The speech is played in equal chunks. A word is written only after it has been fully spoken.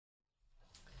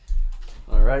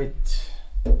right.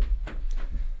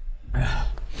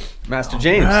 Master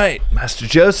James. All right, Master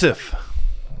Joseph.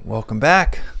 Welcome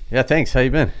back. Yeah, thanks. How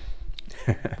you been?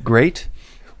 Great.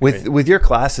 With your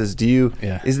classes,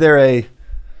 Yeah. is there a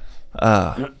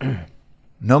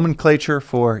nomenclature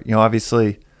for,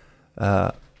 obviously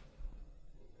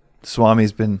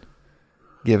Swami's been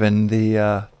given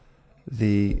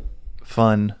the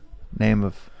fun name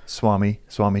of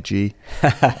Swamiji.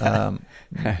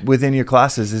 Within your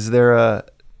classes, is there a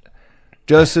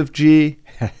Joseph G,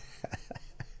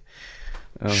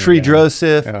 Sri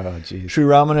Joseph, Sri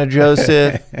Ramana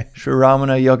Joseph, Sri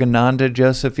Ramana Yogananda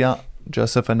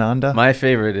Joseph Ananda? My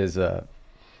favorite is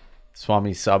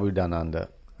Swami Sabudananda.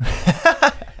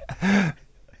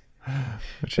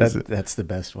 That's the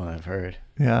best one I've heard.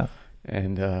 Yeah.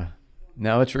 And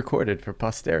now it's recorded for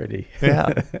posterity.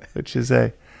 Yeah, which is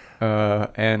a...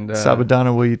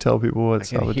 Sabudana, will you tell people what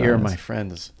Sabudana is? I can hear my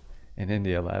friends in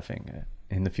India laughing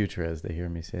in the future as they hear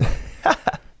me say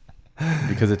that.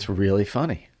 Because it's really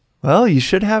funny. Well, you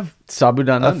should have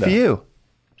Sabudananda. A few.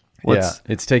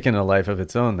 It's taken a life of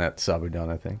its own, that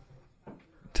Sabudana thing.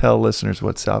 Tell listeners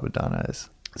what Sabudana is.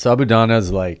 Sabudana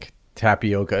is like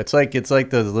tapioca. It's like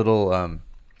those little...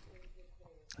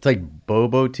 it's like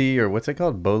bobo tea, or what's it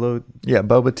called? Bolo? Yeah,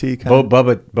 boba tea.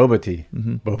 Boba tea.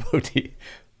 Mm-hmm. Bobo tea.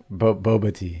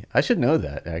 Boba tea. I should know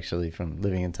that, actually, from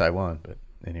living in Taiwan. But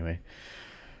anyway.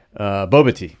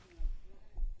 Boba tea.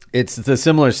 It's the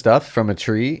similar stuff from a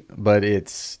tree, but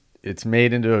it's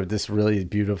made into this really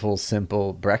beautiful,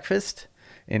 simple breakfast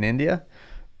in India.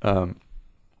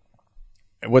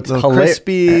 What's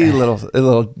crispy, little.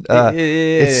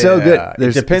 It's so good.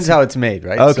 It depends how it's made,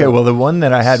 right? Okay, well, the one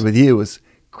that I had with you was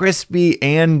crispy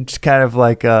and kind of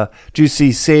like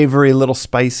juicy, savory, a little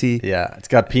spicy. Yeah, it's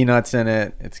got peanuts in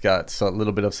it. It's got a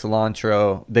little bit of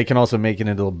cilantro. They can also make it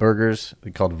into little burgers.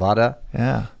 They're called vada.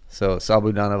 Yeah. So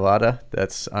Sabudana vada.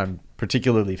 I'm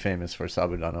particularly famous for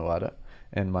Sabudana vada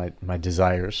and my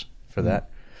desires for that.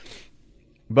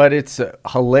 But it's a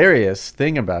hilarious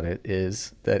thing about it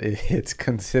is that it's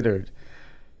considered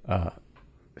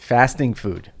fasting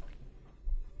food.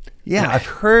 Yeah, I've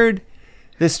heard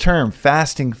this term,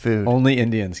 fasting food. Only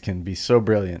Indians can be so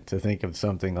brilliant to think of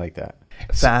something like that.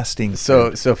 Fasting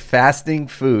food. So fasting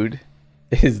food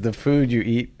is the food you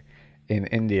eat in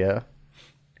India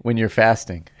when you're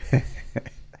fasting.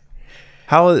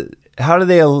 How do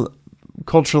they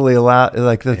culturally allow,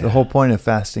 like the whole point of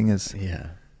fasting is... Yeah.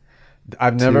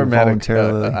 I've never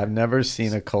I've never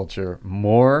seen a culture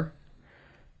more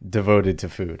devoted to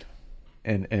food.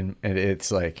 And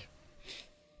it's like,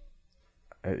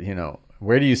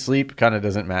 where do you sleep kind of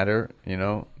doesn't matter,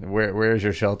 where's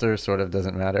your shelter sort of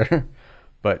doesn't matter.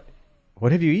 But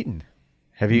what have you eaten?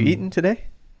 Have you eaten today?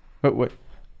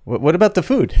 What about the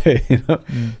food?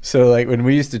 So like when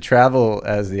we used to travel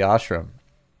as the ashram,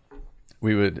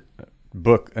 we would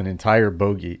book an entire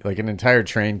bogie, like an entire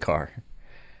train car,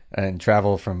 and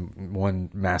travel from one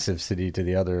massive city to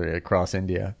the other across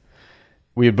India.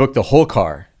 We would book the whole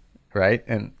car, right?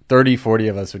 And 30, 40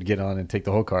 of us would get on and take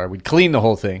the whole car. We'd clean the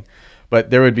whole thing. But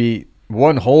there would be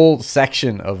one whole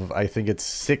section of, I think it's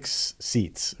 6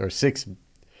 seats or 6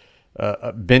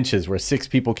 benches where 6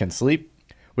 people can sleep,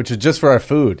 which is just for our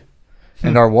food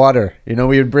and our water. We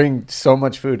would bring so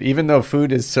much food, even though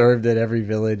food is served at every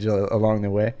village along the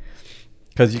way,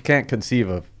 because you can't conceive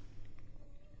of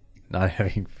not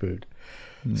having food.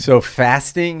 So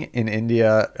fasting in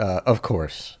India, of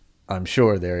course, I'm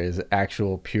sure there is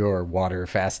actual pure water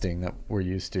fasting that we're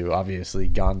used to. Obviously,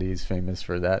 Gandhi's famous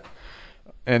for that.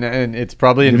 And it's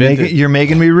probably invented. You're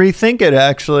making me rethink it,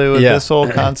 actually, with this whole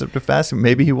concept of fasting.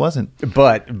 Maybe he wasn't.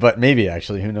 But maybe,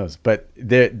 actually, who knows? But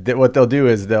what they'll do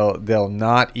is they'll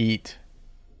not eat,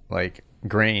 like,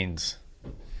 grains.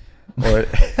 Or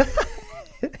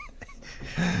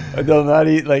they'll not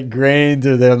eat, like, grains,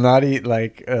 or they'll not eat,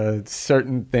 like,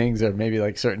 certain things, or maybe,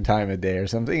 like, certain time of day or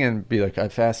something, and be like, I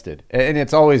fasted. And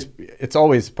it's always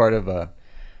part of a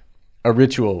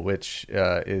ritual which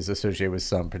is associated with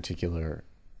some particular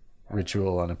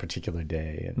ritual on a particular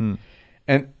day,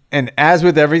 and as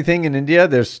with everything in India,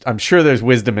 I'm sure there's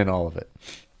wisdom in all of it,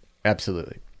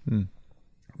 absolutely.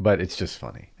 But it's just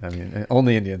funny. I mean,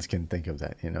 only Indians can think of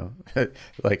that,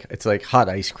 like it's like hot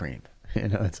ice cream,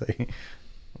 it's like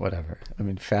whatever. I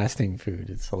mean, fasting food,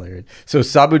 it's hilarious. So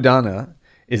sabudana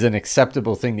is an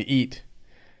acceptable thing to eat.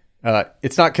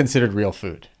 It's not considered real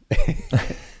food.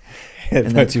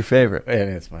 And that's your favorite. And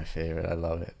it's my favorite. I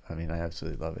love it. I mean, I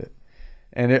absolutely love it.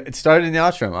 And it started in the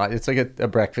ashram. It's like a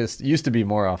breakfast. It used to be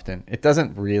more often. It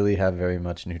doesn't really have very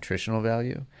much nutritional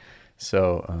value.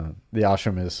 So the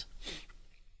ashram is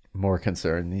more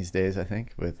concerned these days, I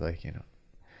think, with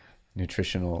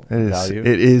nutritional It is, value.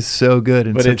 it is so good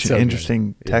and But such it's an so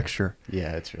interesting good. texture.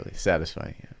 Yeah, it's really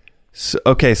satisfying. Yeah.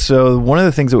 So one of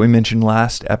the things that we mentioned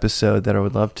last episode that I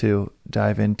would love to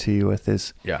dive into with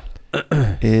is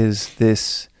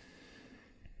this.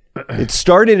 It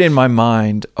started in my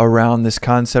mind around this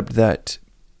concept that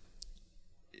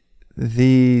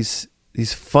these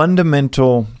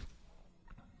fundamental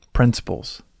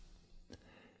principles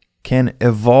can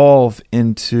evolve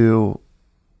into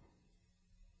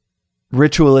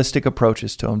ritualistic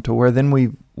approaches to them, to where then we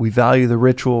value the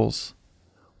rituals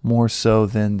more so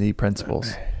than the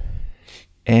principles.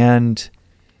 And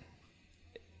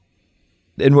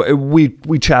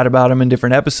we chat about them in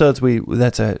different episodes.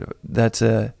 That's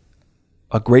a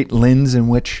great lens in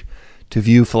which to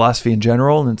view philosophy in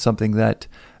general, and something that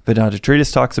Vedanta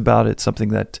Treatise talks about. It's something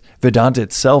that Vedanta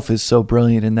itself is so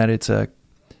brilliant in, that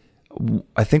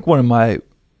I think one of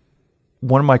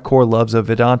my core loves of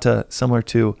Vedanta, similar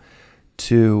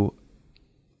to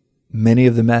many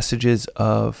of the messages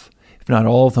of, if not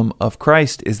all of them, of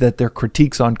Christ, is that they're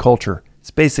critiques on culture.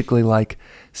 It's basically like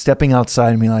stepping outside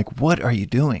and being like, what are you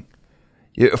doing?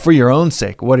 For your own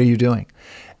sake, what are you doing?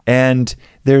 And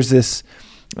there was this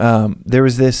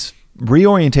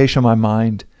reorientation of my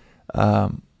mind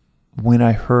when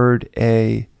I heard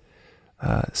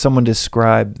someone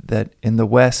describe that in the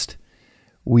West,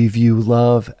 we view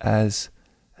love as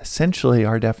essentially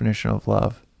our definition of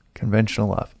love, conventional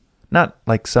love. Not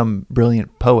like some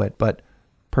brilliant poet, but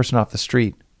person off the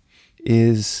street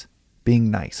is being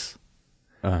nice.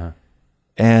 Uh-huh.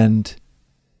 And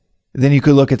then you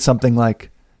could look at something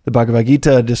like the Bhagavad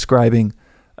Gita describing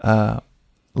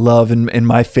love, and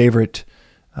my favorite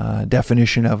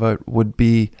definition of it would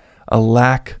be a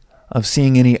lack of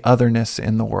seeing any otherness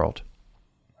in the world.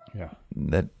 Yeah.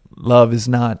 That love is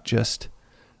not just,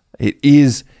 it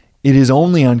is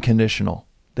only unconditional.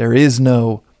 There is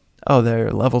no, there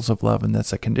are levels of love and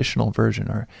that's a conditional version,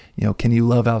 or, can you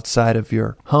love outside of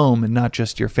your home and not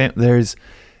just your family?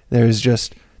 There's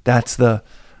just,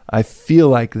 I feel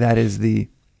like that is the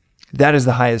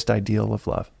highest ideal of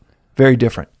love. Very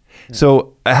different. Yeah.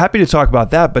 So happy to talk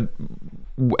about that. But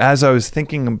as I was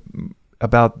thinking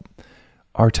about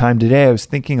our time today, I was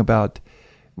thinking about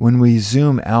when we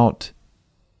zoom out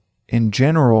in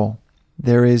general,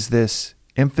 there is this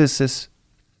emphasis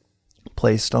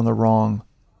placed on the wrong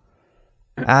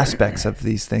aspects of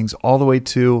these things, all the way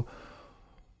to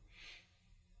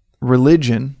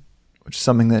religion, which is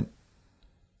something that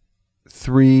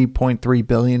 3.3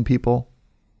 billion people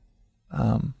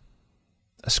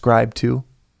ascribe to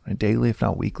on a daily, if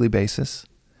not weekly basis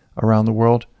around the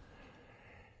world.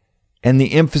 And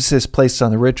the emphasis placed on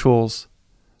the rituals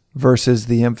versus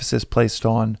the emphasis placed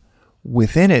on,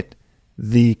 within it,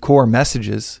 the core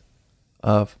messages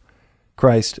of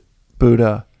Christ,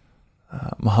 Buddha,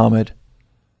 Muhammad.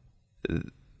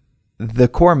 The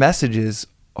core messages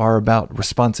are about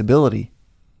responsibility,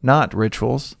 not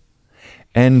rituals.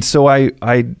 And so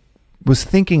I was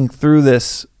thinking through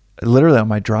this literally on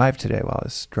my drive today while I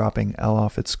was dropping Elle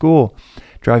off at school,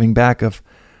 driving back, of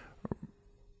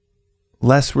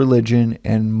less religion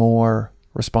and more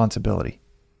responsibility,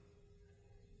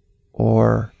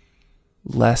 or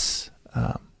less,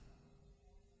 you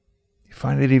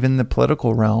find it even in the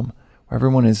political realm, where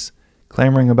everyone is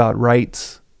clamoring about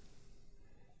rights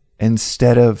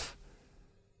instead of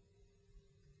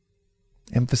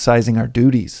emphasizing our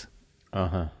duties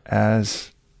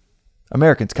as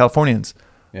Americans, Californians,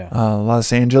 Los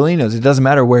Angelinos. It doesn't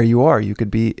matter where you are. You could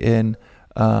be in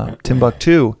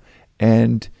Timbuktu,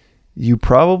 and you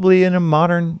probably, in a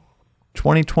modern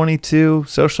 2022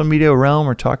 social media realm,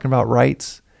 are talking about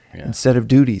rights instead of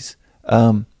duties.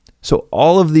 So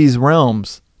all of these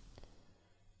realms,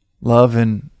 love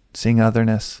and seeing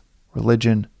otherness,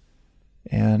 religion,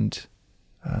 and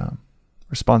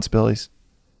responsibilities,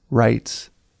 rights,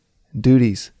 and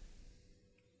duties,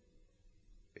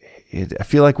 I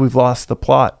feel like we've lost the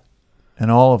plot in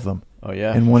all of them. Oh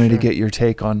yeah. And wanted to get your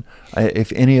take on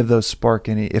if any of those spark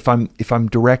any, if I'm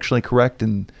directionally correct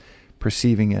in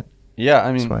perceiving it. Yeah,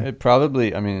 I mean, it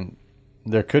probably,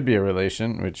 there could be a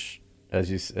relation, which as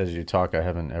you talk, I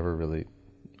haven't ever really,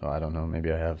 I don't know,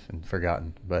 maybe I have and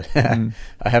forgotten, but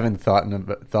I haven't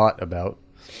thought about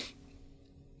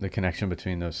the connection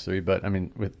between those three. But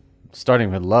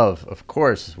starting with love, of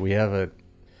course, we have a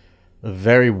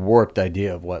very warped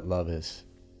idea of what love is.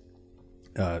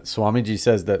 Swamiji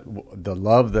says that the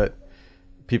love that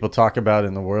people talk about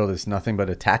in the world is nothing but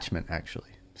attachment. Actually,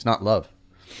 it's not love.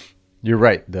 You're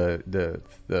right. The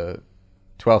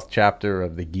 12th chapter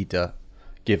of the Gita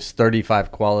gives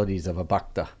 35 qualities of a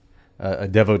bhakta, a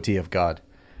devotee of God,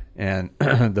 And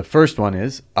the first one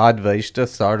is Advaishta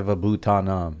Sarva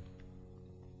Bhutanam.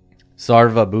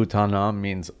 Sarva Bhutanam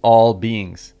means all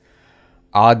beings.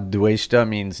 Advaishta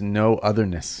means no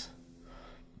otherness.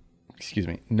 Excuse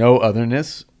me. No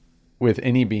otherness with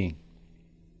any being.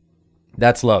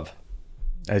 That's love,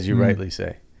 as you rightly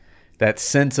say. That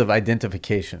sense of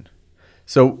identification.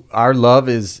 So our love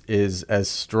is as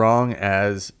strong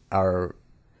as our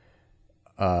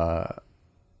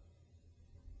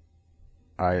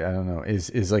I don't know,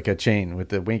 is like a chain with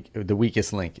the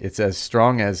weakest link. It's as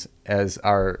strong as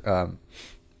our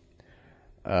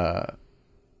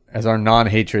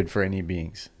non-hatred for any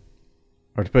beings.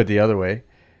 Or to put it the other way,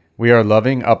 we are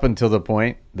loving up until the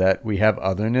point that we have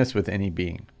otherness with any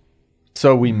being.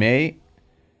 So we may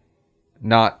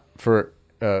not, for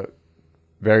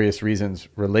various reasons,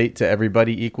 relate to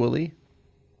everybody equally.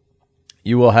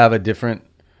 You will have a different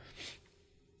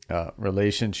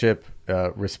relationship,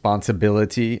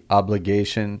 responsibility,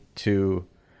 obligation to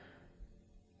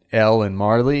Elle and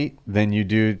Marley than you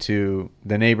do to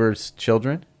the neighbor's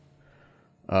children,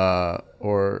 or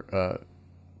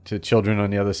to children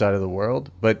on the other side of the world.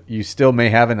 But you still may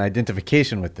have an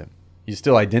identification with them. You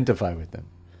still identify with them.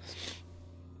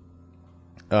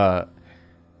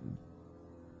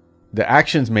 The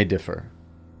actions may differ.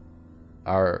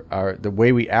 The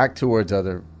way we act towards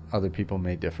other people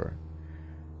may differ.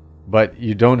 But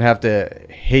you don't have to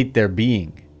hate their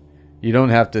being. You don't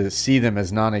have to see them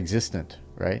as non-existent,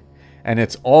 right? And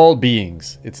it's all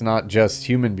beings. It's not just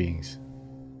human beings.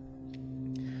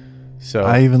 So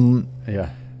I even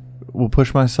will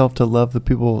push myself to love the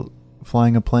people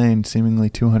flying a plane seemingly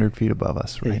 200 feet above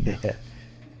us right now.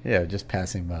 Yeah, just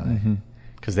passing by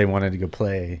because they wanted to go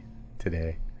play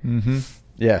today. Mm-hmm.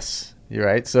 Yes, you're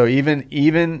right. So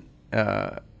even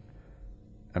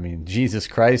Jesus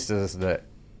Christ is the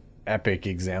epic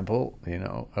example,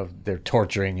 of they're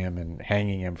torturing him and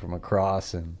hanging him from a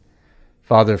cross, and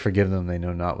Father, forgive them, they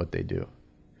know not what they do.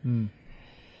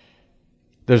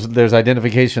 There's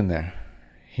identification there.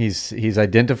 He's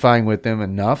identifying with them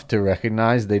enough to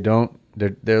recognize they're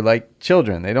like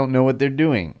children. They don't know what they're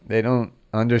doing. They don't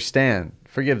understand.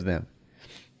 Forgive them.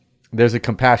 There's a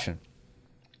compassion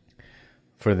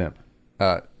for them.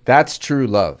 That's true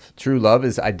love. True love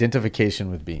is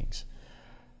identification with beings,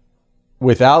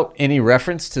 without any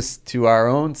reference to our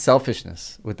own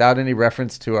selfishness, without any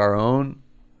reference to our own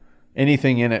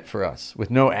anything in it for us, with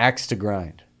no axe to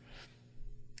grind.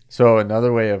 So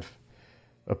another way of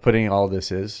putting all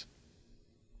this is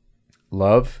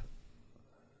love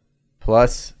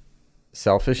plus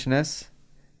selfishness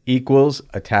equals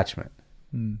attachment.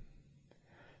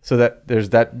 So that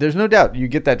there's no doubt you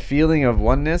get that feeling of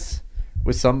oneness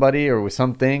with somebody or with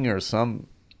something or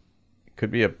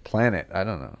could be a planet, I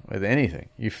don't know, with anything.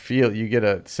 You get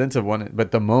a sense of one,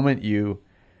 but the moment you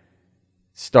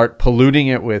start polluting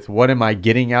it with what am I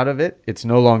getting out of it, it's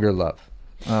no longer love.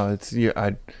 Oh,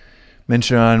 I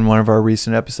mentioned on one of our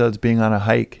recent episodes being on a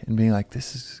hike and being like,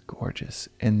 this is gorgeous.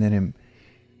 And then him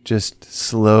just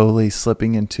slowly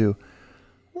slipping into,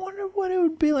 wonder what it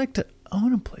would be like to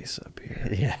own a place up here.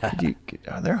 Yeah.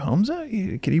 Are there homes out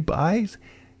here? Could you buy?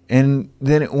 And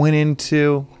then it went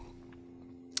into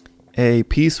a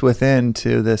peace within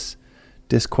to this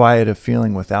disquiet of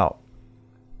feeling without.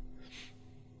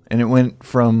 And it went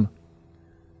from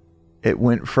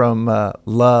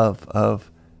love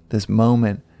of this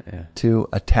moment to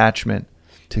attachment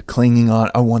to clinging on.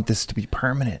 I want this to be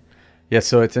permanent. Yeah,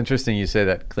 so it's interesting you say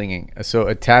that, clinging. So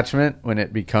attachment, when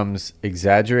it becomes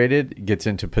exaggerated, gets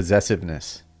into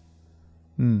possessiveness,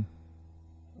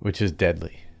 which is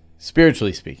deadly.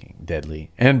 Spiritually speaking,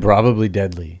 deadly. And probably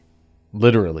deadly,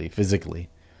 literally, physically.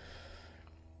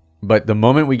 But the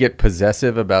moment we get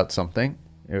possessive about something,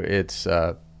 it's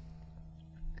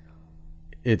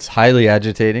highly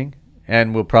agitating,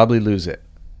 and we'll probably lose it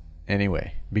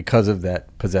anyway because of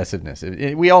that possessiveness.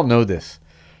 We all know this.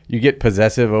 You get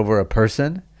possessive over a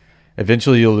person,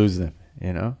 eventually you'll lose them,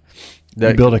 You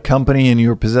build a company and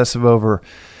you're possessive over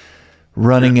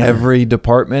running every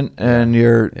department, and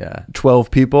you're 12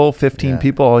 people, 15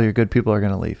 people, all your good people are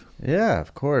going to leave. Yeah,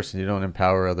 of course. You don't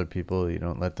empower other people. You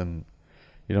don't let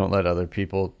other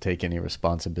people take any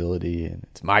responsibility, and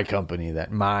it's my company,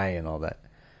 and all that.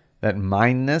 That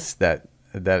mindness, that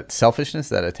selfishness,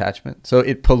 that attachment. So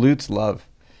it pollutes love.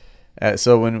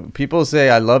 So when people say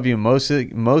I love you,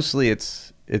 mostly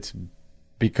it's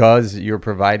because you're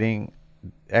providing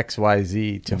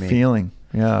XYZ to me. Feeling.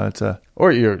 Yeah,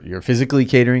 or you're physically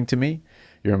catering to me,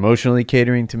 you're emotionally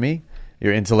catering to me,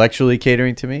 you're intellectually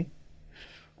catering to me.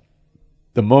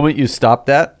 The moment you stop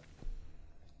that,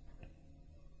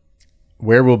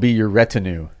 where will be your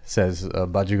retinue? says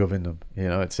Bhaja Govindam. You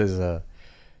know, it says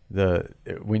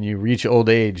when you reach old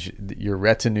age, your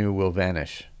retinue will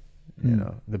vanish. You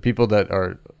know, the people that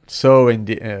are so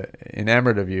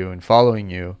enamored of you and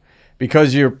following you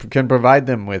because you can provide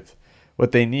them with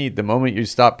what they need. The moment you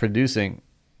stop producing,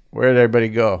 where did everybody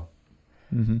go?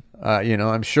 You know,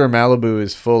 I'm sure Malibu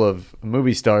is full of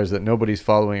movie stars that nobody's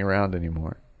following around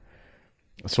anymore.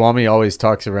 Swami always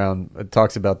talks about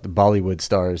the Bollywood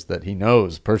stars that he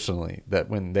knows personally, that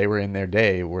when they were in their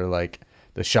day were like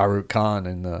the Shah Rukh Khan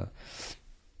and the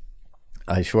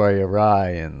YFYI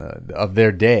Rai and of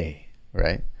their day,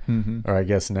 right? Or I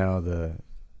guess now the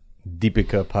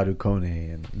Deepika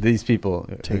Padukone and these people.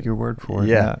 Take your word for it.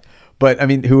 Yeah. But I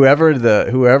mean, whoever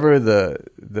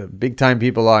the big time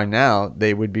people are now,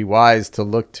 they would be wise to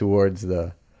look towards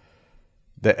the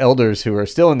elders who are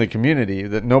still in the community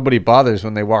that nobody bothers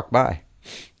when they walk by,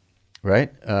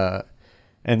 right?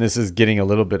 And this is getting a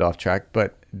little bit off track,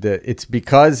 but it's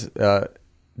because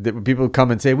people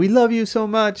come and say, "We love you so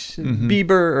much,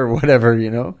 Bieber," or whatever, you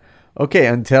know. Okay,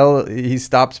 until he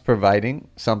stops providing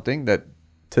something that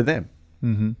to them,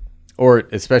 or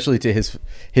especially to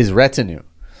his retinue.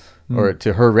 Or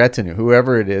to her retinue,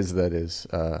 whoever it is that is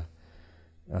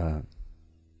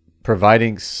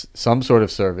providing some sort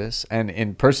of service, and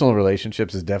in personal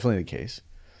relationships is definitely the case.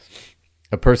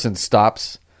 A person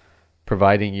stops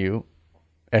providing you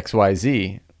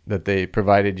XYZ that they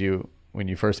provided you when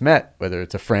you first met, whether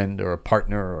it's a friend or a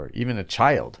partner or even a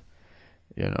child.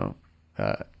 You know,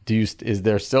 is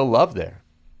there still love there?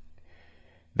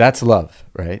 That's love,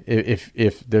 right?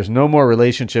 If there's no more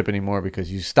relationship anymore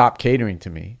because you stop catering to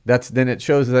me, then it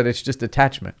shows that it's just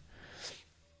attachment.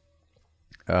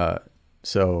 Well,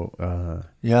 it's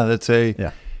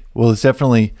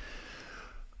definitely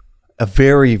a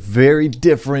very, very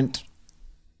different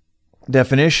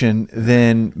definition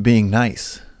than being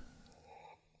nice.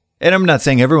 And I'm not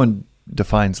saying everyone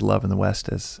defines love in the West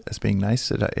as being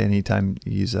nice. Anytime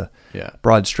you use a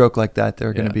broad stroke like that, there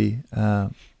are going to be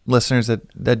listeners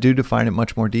that do define it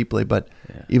much more deeply, but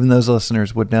even those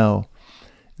listeners would know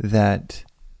that,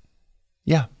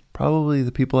 probably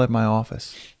the people at my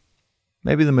office,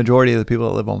 maybe the majority of the people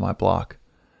that live on my block,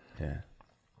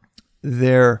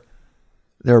 their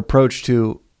approach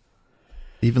to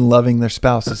even loving their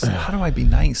spouse is, how do I be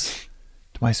nice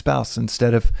to my spouse,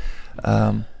 instead of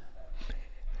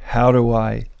how do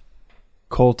I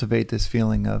cultivate this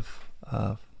feeling of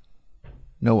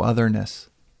no otherness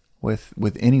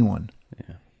with anyone.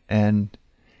 And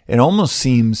it almost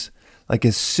seems like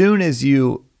as soon as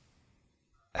you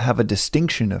have a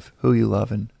distinction of who you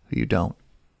love and who you don't,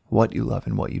 what you love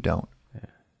and what you don't,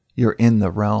 you're in the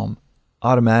realm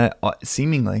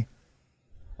seemingly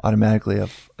automatically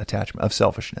of attachment, of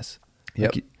selfishness.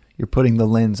 Like you're putting the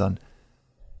lens on,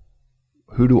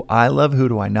 who do I love, who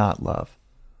do I not love?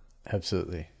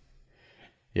 Absolutely.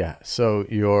 Yeah. So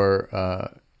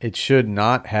it should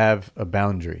not have a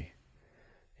boundary.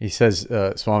 He says,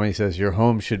 Swami says, your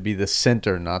home should be the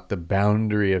center, not the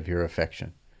boundary of your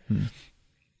affection.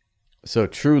 So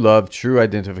true love, true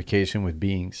identification with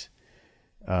beings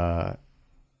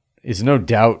is no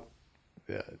doubt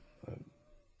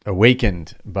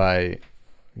awakened by,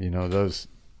 those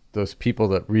people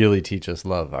that really teach us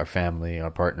love, our family, our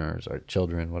partners, our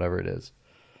children, whatever it is.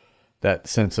 That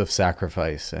sense of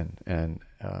sacrifice and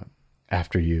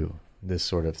after you, this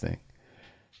sort of thing.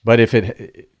 But if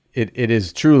it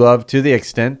is true love to the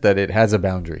extent that it has a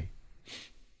boundary.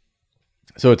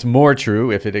 So it's more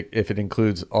true if it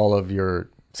includes all of your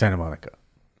Santa Monica,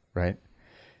 right?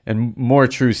 And more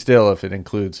true still if it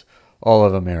includes all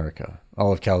of America,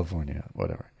 all of California,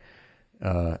 whatever,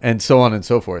 and so on and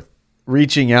so forth.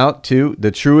 Reaching out to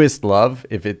the truest love,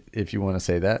 if you want to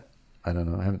say that, I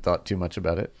don't know, I haven't thought too much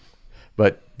about it,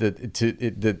 but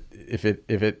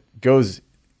if it goes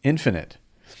infinite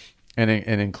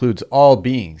and includes all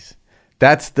beings,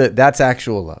 that's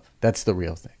actual love. That's the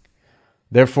real thing.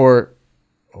 Therefore,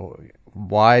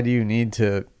 why do you need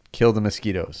to kill the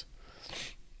mosquitoes?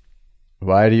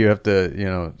 Why do you have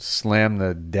to, slam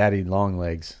the daddy long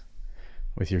legs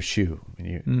with your shoe?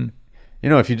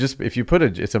 If you put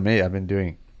it's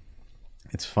amazing.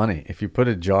 It's funny. If you put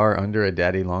a jar under a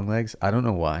daddy long legs, I don't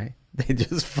know why, they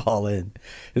just fall in.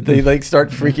 They start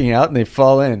freaking out and they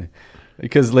fall in.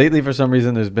 Because lately, for some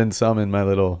reason, there's been some in my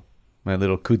little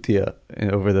kutia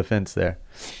over the fence there.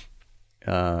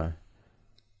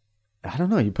 I don't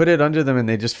know. You put it under them and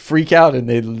they just freak out and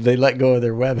they let go of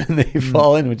their web and they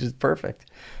fall in, which is perfect.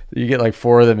 You get like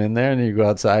 4 of them in there and you go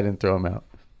outside and throw them out.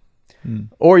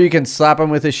 Or you can slap them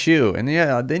with a shoe, and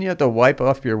then you have to wipe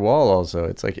off your wall. Also,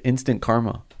 it's like instant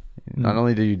karma. Not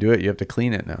only do you do it, you have to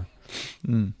clean it now.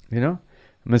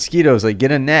 Mosquitoes, like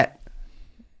get a net.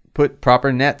 Put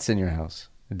proper nets in your house.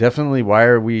 Definitely, why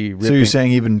are we ripping? So you're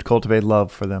saying even cultivate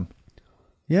love for them?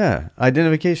 Yeah,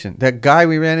 identification. That guy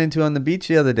we ran into on the beach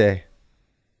the other day.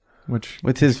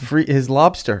 With his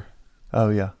lobster. Oh,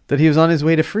 yeah. That he was on his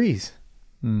way to freeze.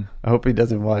 Mm. I hope he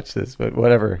doesn't watch this, but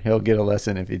whatever. He'll get a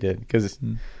lesson if he did. Because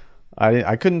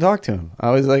I couldn't talk to him.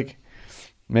 I was like,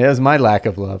 man, that was my lack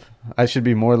of love. I should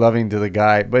be more loving to the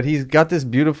guy. But he's got this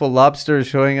beautiful lobster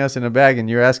showing us in a bag, and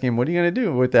you're asking him, what are you going to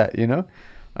do with that, you know?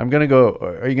 I'm going to go,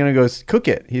 are you going to go cook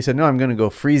it? He said, no, I'm going to go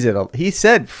freeze it. He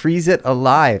said, freeze it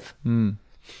alive. Mm.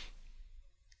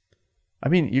 I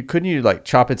mean, couldn't you like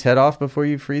chop its head off before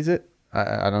you freeze it?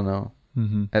 I don't know.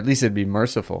 Mm-hmm. At least it'd be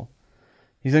merciful.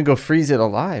 He's going to go freeze it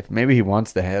alive. Maybe he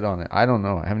wants the head on it. I don't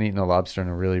know. I haven't eaten a lobster in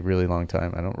a really, really long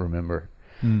time. I don't remember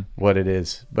what it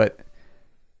is. But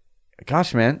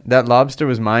gosh, man, that lobster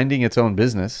was minding its own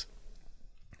business,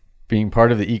 being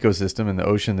part of the ecosystem in the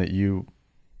ocean that you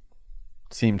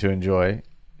seem to enjoy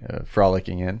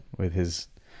frolicking in with his,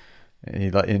 he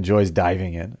enjoys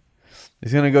diving in.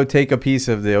 He's going to go take a piece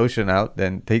of the ocean out,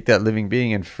 then take that living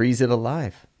being and freeze it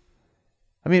alive.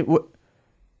 I mean,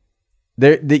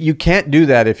 you can't do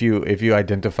that if you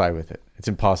identify with it. It's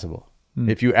impossible.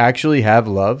 If you actually have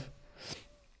love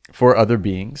for other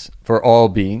beings, for all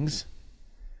beings,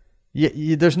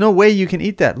 there's no way you can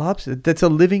eat that lobster. That's a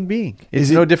living being. It's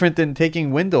no different than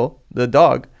taking Wendell, the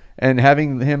dog, and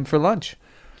having him for lunch.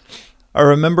 I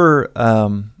remember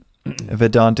a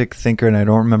Vedantic thinker, and I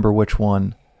don't remember which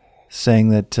one, saying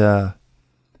that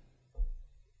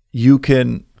you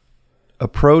can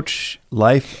approach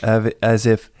life as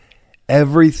if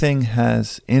everything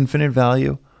has infinite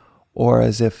value or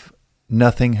as if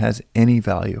nothing has any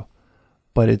value.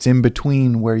 But it's in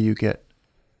between where you get,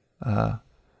 I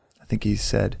think he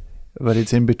said, but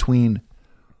it's in between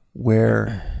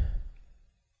where,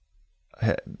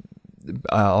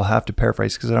 I'll have to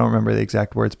paraphrase because I don't remember the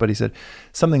exact words, but he said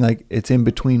something like, it's in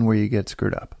between where you get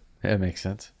screwed up. That makes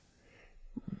sense.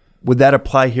 Would that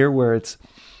apply here where it's,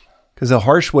 because a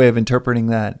harsh way of interpreting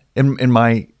that in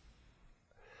my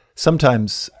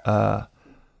sometimes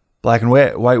black and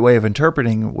white way of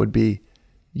interpreting would be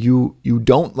you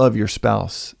don't love your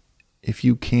spouse if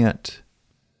you can't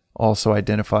also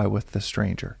identify with the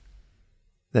stranger.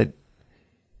 That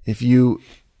if you,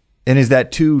 and is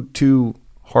that too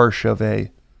harsh of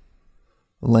a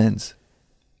lens?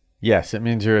 Yes, it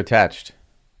means you're attached.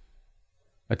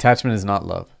 Attachment is not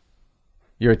love.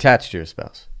 You're attached to your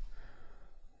spouse.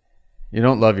 You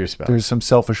don't love your spouse. There's some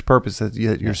selfish purpose that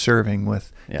you're serving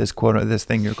with this this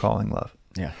thing you're calling love.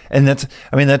 Yeah. And that's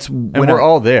and we're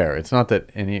all there. It's not that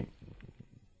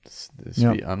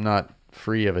I'm not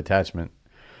free of attachment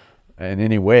in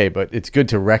any way, but it's good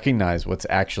to recognize what's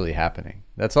actually happening.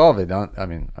 That's all Vedanta. I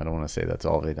mean, I don't want to say that's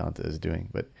all Vedanta is doing,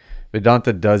 but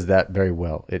Vedanta does that very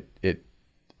well. It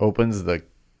opens the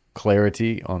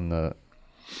clarity on the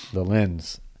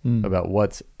lens about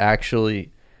what's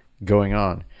actually going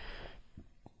on.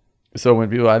 So when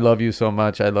people, I love you so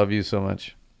much,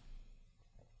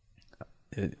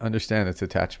 understand it's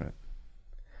attachment.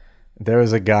 There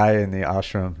was a guy in the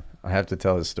ashram, I have to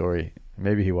tell his story.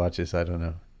 Maybe he watches, I don't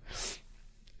know.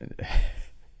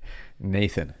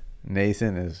 Nathan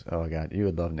is, oh God, you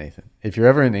would love Nathan. If you're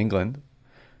ever in England,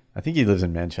 I think he lives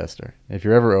in Manchester. If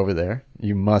you're ever over there,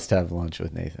 you must have lunch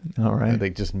with Nathan. All right.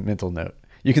 Like just mental note.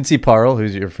 You can see Parl,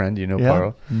 who's your friend. You know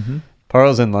Parl. Mm-hmm.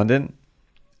 Parl's in London.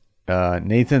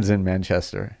 Nathan's in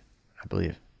Manchester, I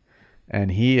believe.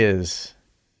 And he is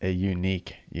a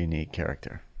unique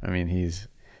character. I mean, he's,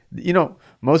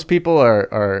 most people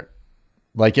are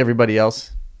like everybody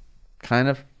else, kind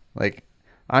of. Like,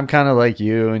 I'm kind of like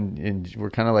you, and we're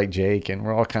kind of like Jake, and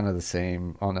we're all kind of the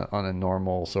same on a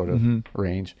normal sort of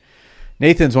range.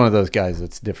 Nathan's one of those guys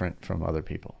that's different from other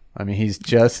people. I mean, he's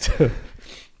just,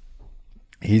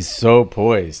 he's so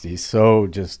poised. He's so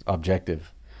just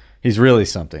objective. He's really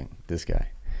something, this guy.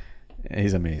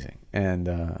 He's amazing. And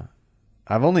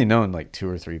I've only known like 2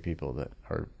 or 3 people that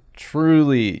are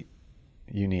truly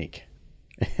unique.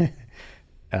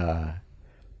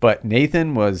 But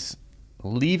Nathan was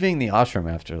leaving the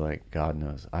ashram after like, God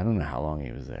knows, I don't know how long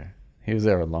he was there. He was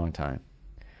there a long time.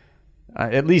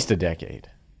 At least a decade,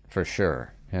 for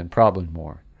sure. And probably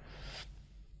more.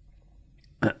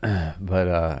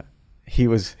 But he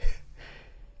was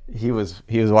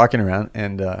walking around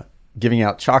and giving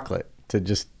out chocolate to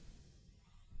just,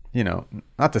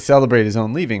 not to celebrate his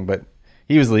own leaving, but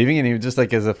he was leaving and he was just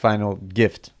like as a final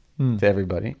gift to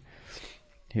everybody.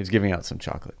 He was giving out some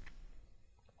chocolate.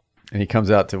 And he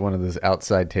comes out to one of those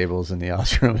outside tables in the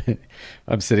ashram.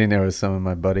 I'm sitting there with some of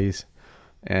my buddies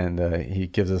And he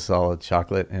gives us all a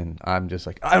chocolate, and I'm just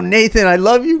like, "Oh, Nathan, I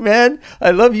love you, man. I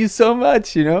love you so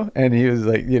much," you know. And he was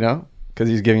like, you know, because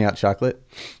he's giving out chocolate,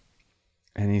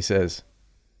 and he says,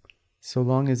 "So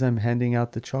long as I'm handing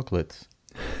out the chocolates."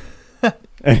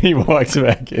 And he walks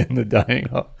back in the dining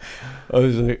hall. I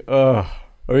was like, oh.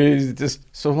 Or he's just,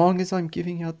 "So long as I'm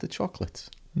giving out the chocolates."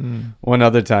 One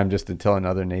other time, just to tell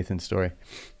another Nathan story.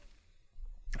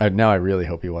 Now I really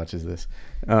hope he watches this.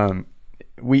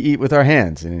 We eat with our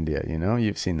hands in India, you know?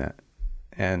 You've seen that.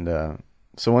 And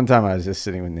so one time I was just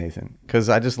sitting with Nathan, because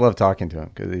I just love talking to him,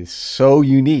 because he's so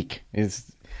unique.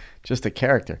 He's just a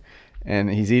character. And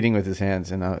he's eating with his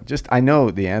hands. And I know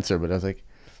the answer, but I was like,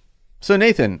 "So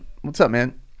Nathan, what's up,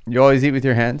 man? You always eat with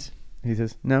your hands?" He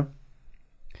says, "No."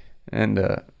 And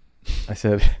I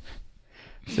said,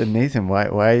 "Nathan,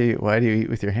 why do you eat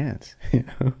with your hands?" You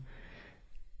know?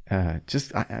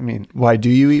 I mean, Why do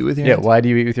you eat with your hands? Yeah, why do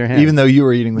you eat with your hands? Even though you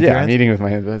were eating with your hands? Yeah, I'm eating with my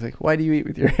hands. But I was like, "Why do you eat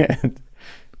with your hands?"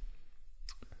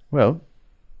 "Well,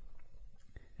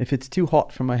 if it's too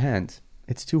hot for my hands,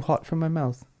 it's too hot for my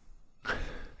mouth."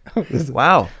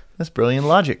 Wow, that's brilliant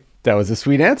logic. That was a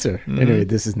sweet answer. Anyway,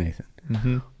 this is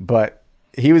Nathan. But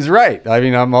he was right. I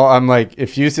mean, I'm like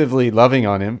effusively loving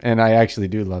on him, and I actually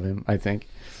do love him, I think,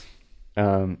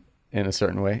 in a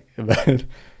certain way. But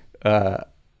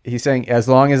he's saying, as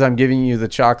long as I'm giving you the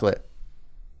chocolate.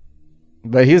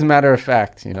 But he's matter of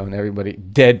fact, you know, and everybody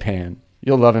deadpan.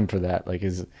 You'll love him for that. Like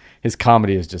his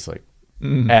comedy is just like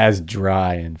as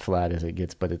dry and flat as it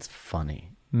gets, but it's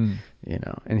funny, you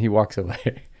know. And he walks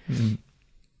away.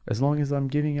 As long as I'm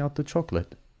giving out the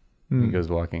chocolate, he goes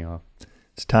walking off.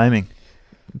 It's timing.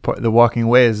 The walking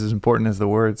away is as important as the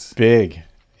words. Big.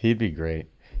 He'd be great.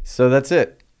 So that's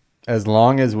it. As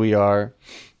long as we are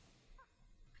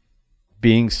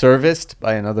being serviced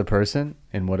by another person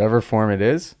in whatever form it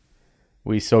is,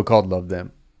 we so-called love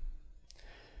them.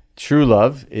 True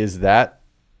love is that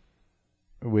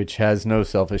which has no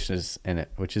selfishness in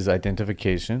it, which is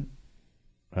identification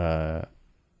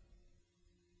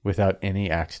without any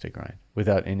axe to grind,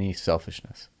 without any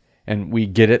selfishness. And we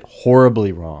get it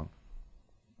horribly wrong.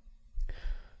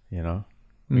 You know?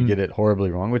 We get it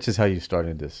horribly wrong, which is how you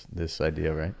started this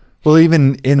idea, right? Well,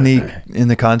 even in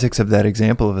the context of that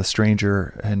example of a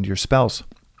stranger and your spouse,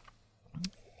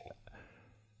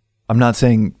 I'm not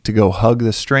saying to go hug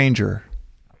the stranger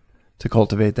to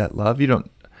cultivate that love.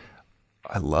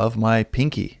 I love my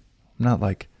pinky. I'm not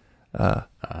like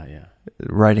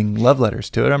writing love letters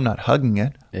to it. I'm not hugging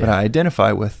it, but I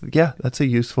identify with, that's a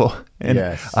useful. And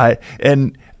yes. I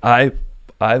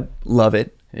love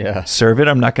it. Yeah. Serve it.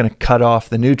 I'm not going to cut off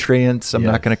the nutrients. I'm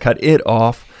not going to cut it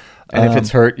off. And if it's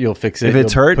hurt, you'll fix it. If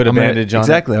it's hurt, put a bandage on it.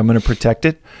 Exactly. I'm going to protect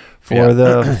it for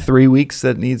the 3 weeks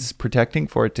that needs protecting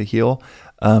for it to heal.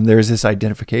 There's this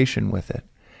identification with it.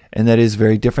 And that is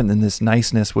very different than this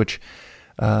niceness, which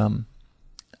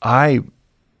I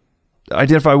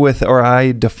identify with, or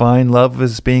I define love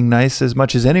as being nice as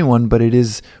much as anyone, but it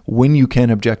is when you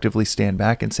can objectively stand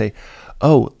back and say,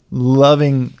 oh,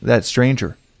 loving that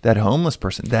stranger, that homeless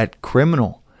person, that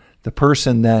criminal, the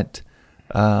person that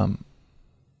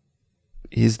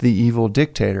is the evil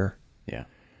dictator. Yeah.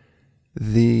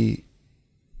 It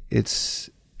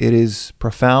is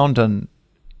profound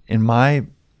in my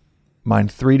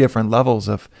mind, 3 different levels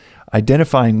of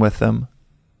identifying with them.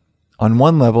 On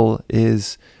one level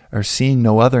or seeing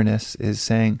no otherness is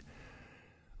saying,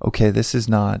 okay, this is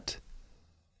not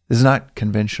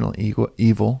conventional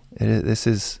evil. This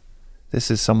is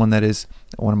someone that is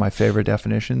one of my favorite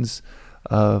definitions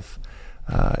of,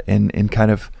 in kind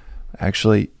of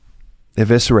actually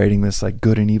eviscerating this like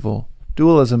good and evil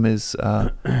dualism is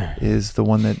the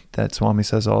one that Swami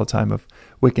says all the time of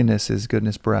wickedness is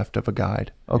goodness bereft of a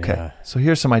guide. Okay, so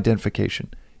here's some identification.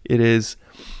 It is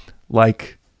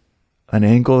like an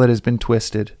ankle that has been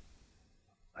twisted.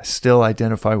 I still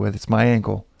identify with it's my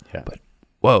ankle, but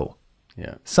whoa.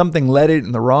 Yeah. Something led it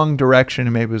in the wrong direction,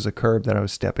 and maybe it was a curb that I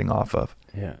was stepping off of.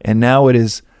 Yeah. And now it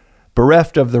is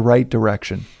bereft of the right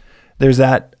direction. There's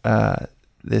that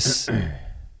this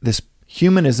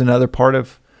human is another part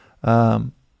of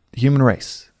the human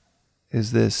race.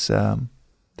 Is this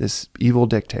evil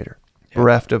dictator,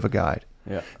 bereft of a guide.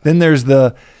 Yeah. Then there is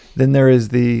the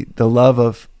love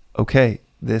of, okay,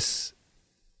 this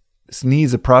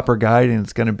needs a proper guide, and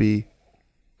it's going to be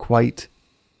quite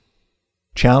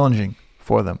challenging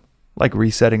for them, like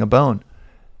resetting a bone.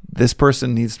 This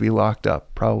person needs to be locked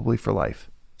up, probably for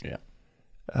life. Yeah.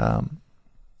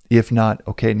 If not,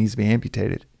 okay, it needs to be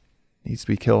amputated, needs to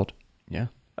be killed. Yeah.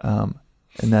 And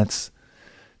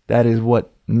that is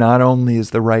what not only is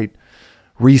the right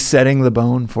resetting the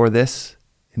bone for this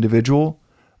individual,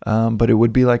 But it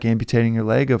would be like amputating your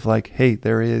leg of like, hey,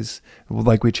 there is,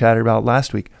 like we chatted about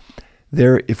last week,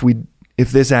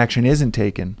 if this action isn't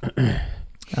taken,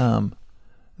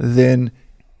 then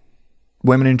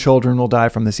women and children will die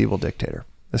from this evil dictator,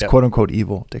 this quote unquote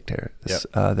evil dictator, this,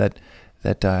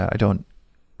 that I don't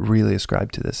really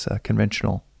ascribe to this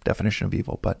conventional definition of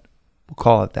evil, but we'll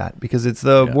call it that because it's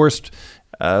the worst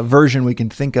version we can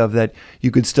think of, that you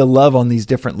could still love on these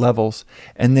different levels.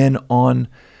 And then on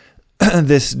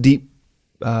this deep,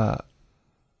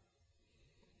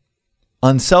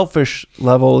 unselfish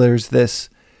level, there is this,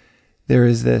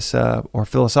 or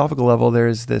philosophical level, there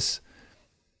is this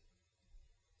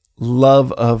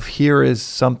love of, here is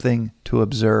something to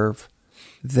observe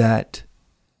that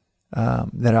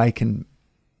I can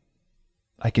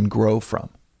grow from,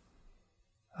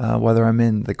 whether I'm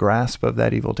in the grasp of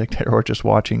that evil dictator or just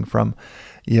watching from,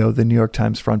 the New York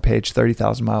Times front page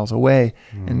 30,000 miles away.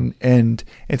 And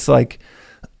it's like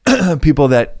people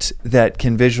that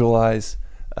can visualize,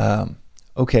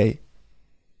 okay,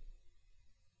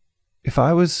 if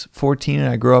I was 14 and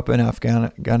I grew up in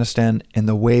Afghanistan, and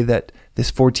the way that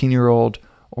this 14-year-old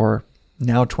or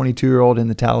now 22-year-old in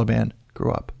the Taliban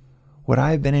grew up, would I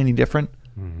have been any different?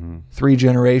 3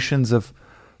 generations of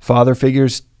father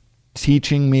figures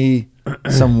teaching me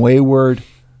some wayward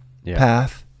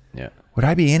path. Yeah. Would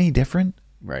I be any different?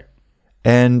 Right.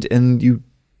 And you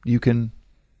can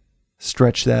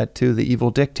stretch that to the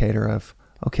evil dictator of,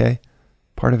 okay,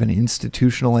 part of an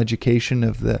institutional education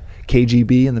of the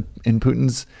KGB in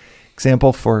Putin's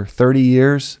example for 30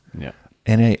 years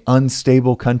in an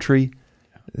unstable country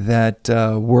that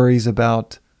worries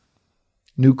about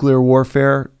nuclear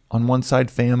warfare on one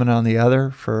side, famine on the other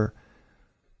for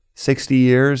 60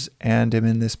 years, and am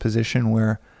in this position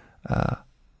where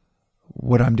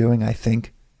what I'm doing, I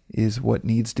think, is what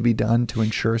needs to be done to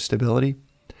ensure stability.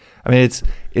 I mean,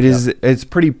 it's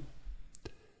pretty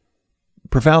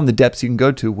profound the depths you can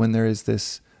go to when there is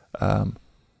this, to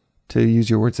use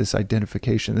your words, this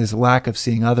identification, this lack of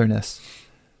seeing otherness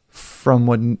from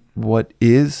what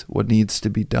needs to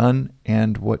be done,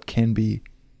 and what can be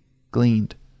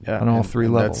gleaned on all three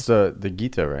levels. That's the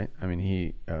Gita, right? I mean,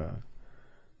 he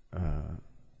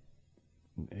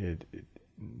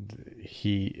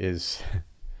is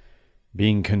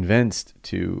being convinced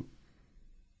to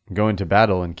go into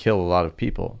battle and kill a lot of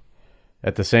people,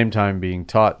 at the same time being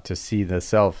taught to see the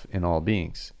self in all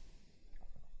beings,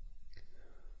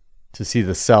 to see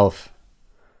the self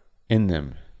in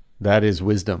them. That is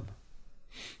wisdom.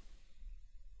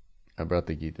 I brought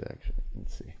the Gita, actually.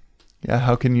 Let's see. Yeah,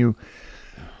 how can you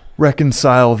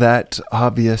reconcile that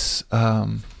obvious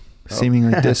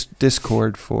seemingly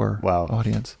discord for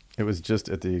audience? It was just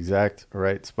at the exact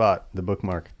right spot, the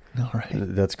bookmark. All right.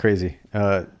 That's crazy.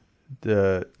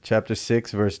 The chapter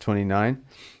 6, verse 29,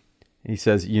 he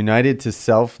says, united to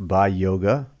self by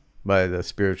yoga, by the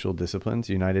spiritual disciplines,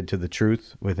 united to the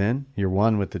truth within. You're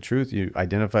one with the truth. You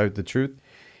identify with the truth.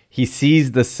 He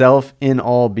sees the self in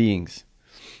all beings,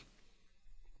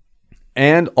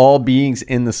 and all beings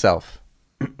in the self.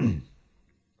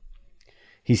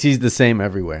 He sees the same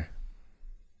everywhere.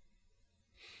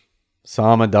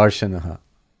 Samadarshanaha.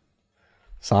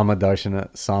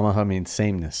 Samaha means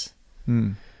sameness.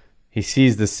 He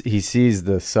sees this. He sees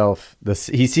the self.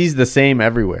 He sees the same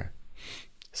everywhere.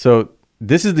 So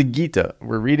this is the Gita.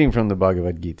 We're reading from the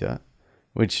Bhagavad Gita,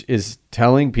 which is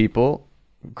telling people,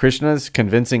 Krishna's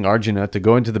convincing Arjuna to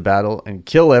go into the battle and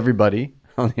kill everybody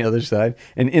on the other side.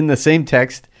 And in the same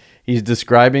text, he's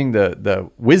describing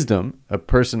the wisdom, a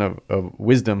person of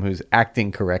wisdom who's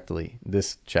acting correctly.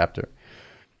 This chapter,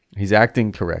 he's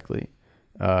acting correctly.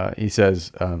 He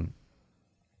says,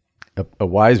 a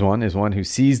wise one is one who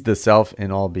sees the self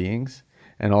in all beings,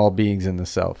 and all beings in the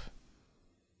self.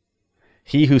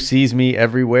 He who sees me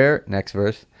everywhere, next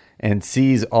verse, and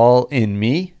sees all in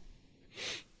me,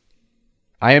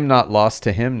 I am not lost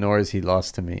to him, nor is he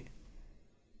lost to me.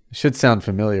 It should sound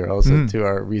familiar also to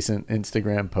our recent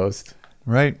Instagram post.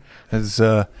 Right. As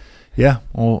old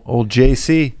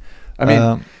JC. I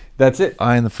mean, that's it.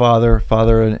 I and the Father,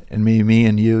 Father and me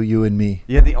and you, you and me.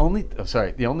 Yeah, the only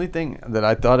thing that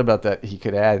I thought about that he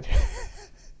could add,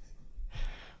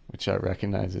 which I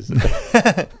recognize, is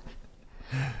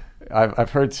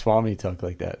I've heard Swami talk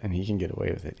like that, and he can get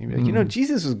away with it. He'd be like,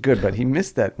 Jesus was good, but he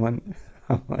missed that one.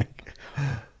 I'm like,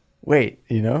 wait,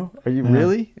 are you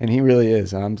really? And he really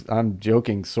is. I'm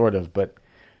joking, sort of, but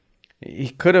he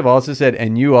could have also said,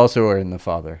 and you also are in the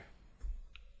Father.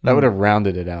 That would have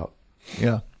rounded it out.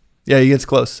 Yeah. Yeah, he gets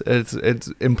close. It's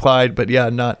implied, but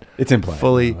not. It's implied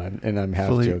fully, and I'm half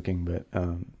joking, but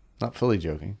not fully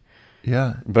joking.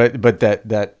 Yeah, but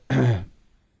that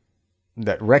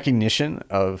that recognition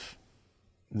of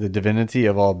the divinity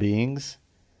of all beings,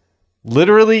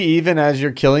 literally, even as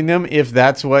you're killing them, if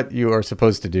that's what you are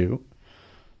supposed to do.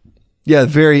 Yeah,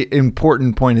 very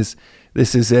important point is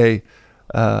this is a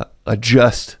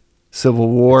just civil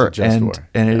war, It's a just war.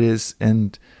 It is,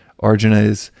 and Arjuna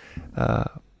is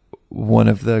one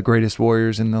of the greatest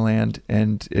warriors in the land,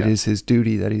 and it is his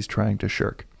duty that he's trying to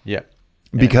shirk. Yeah.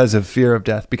 Because of fear of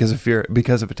death, because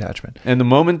of attachment. And the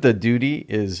moment the duty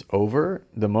is over,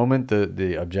 the moment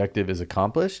the objective is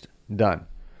accomplished, done.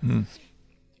 Mm.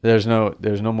 There's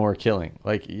no more killing.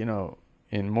 Like,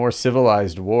 in more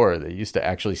civilized war, they used to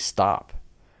actually stop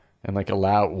and like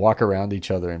walk around each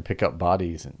other and pick up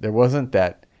bodies. And there wasn't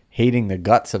that hating the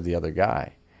guts of the other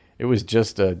guy. It was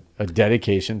just a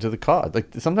dedication to the cause. Like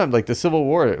sometimes, like the Civil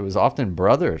War, it was often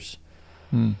brothers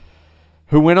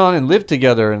who went on and lived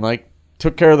together and like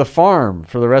took care of the farm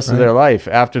for the rest of their life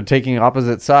after taking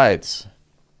opposite sides.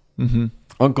 Mm-hmm.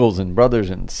 Uncles and brothers,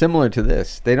 and similar to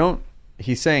this, they don't.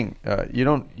 He's saying you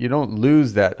don't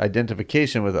lose that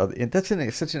identification with other. That's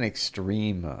such an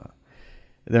extreme.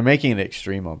 They're making it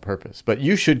extreme on purpose. But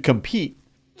you should compete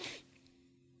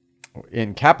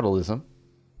in capitalism,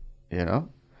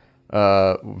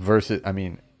 versus. I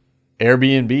mean,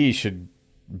 Airbnb should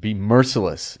be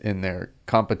merciless in their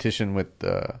competition with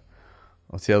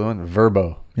what's the other one?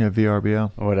 Verbo. Yeah,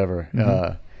 VRBO or whatever.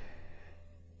 Mm-hmm.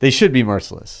 They should be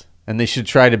merciless, and they should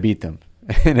try to beat them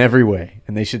in every way.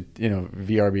 And they should,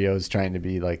 VRBO is trying to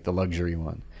be like the luxury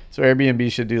one. So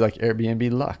Airbnb should do like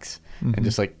Airbnb Lux and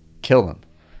just like kill them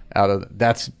out of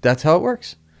that's how it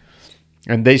works.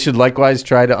 And they should likewise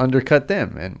try to undercut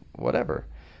them and whatever.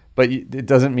 But it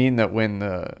doesn't mean that when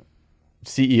the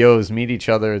CEOs meet each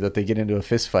other that they get into a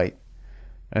fist fight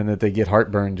and that they get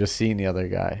heartburn just seeing the other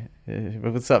guy.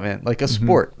 What's up, man? Like a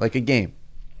sport, like a game.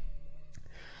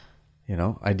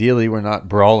 Ideally, we're not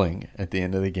brawling at the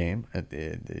end of the game.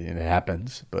 It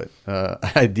happens, but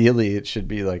ideally, it should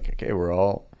be like, okay, we're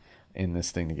all in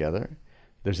this thing together.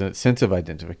 There's a sense of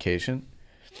identification.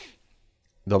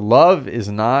 The love is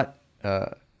not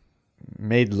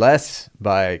made less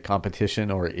by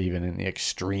competition, or even in the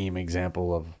extreme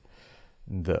example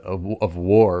of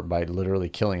war by literally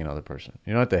killing another person.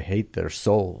 You don't have to hate their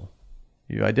soul.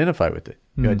 You identify with it.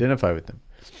 You identify with them,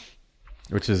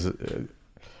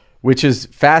 which is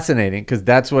fascinating, because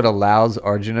that's what allows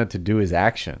Arjuna to do his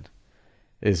action,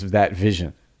 is that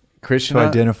vision. Krishna, to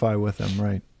identify with them,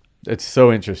 right? It's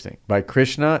so interesting. By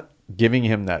Krishna giving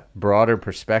him that broader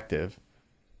perspective,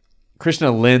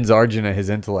 Krishna lends Arjuna his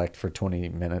intellect for 20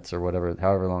 minutes or whatever,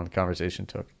 however long the conversation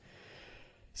took,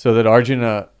 so that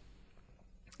Arjuna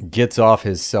gets off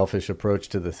his selfish approach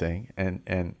to the thing,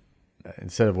 and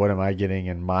instead of what am I getting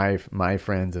and my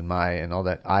friends and all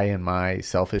that I and my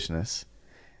selfishness,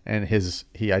 and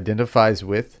he identifies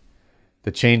with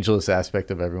the changeless aspect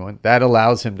of everyone. That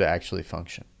allows him to actually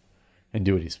function and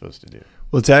do what he's supposed to do.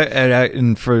 Well,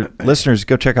 and for listeners,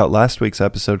 go check out last week's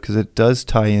episode, because it does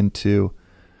tie into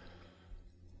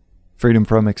freedom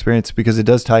from experience, because it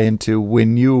does tie into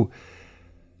when you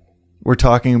were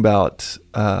talking about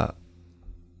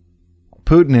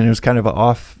Putin, and it was kind of an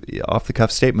off the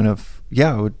cuff statement of,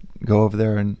 I would go over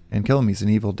there and kill him. He's an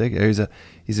evil dictator.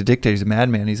 He's a dictator. He's a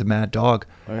madman. He's a mad dog.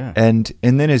 Oh, yeah. And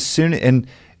then as soon and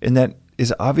that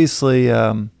is obviously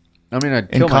I'd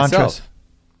kill myself.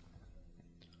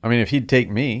 I mean, if he'd take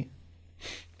me,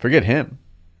 forget him.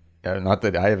 Not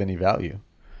that I have any value,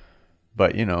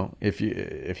 but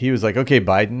if he was like, okay,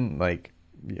 Biden, like,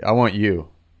 I want you,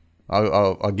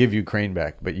 I'll give Ukraine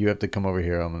back, but you have to come over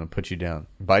here. I'm going to put you down.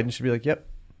 Biden should be like, yep.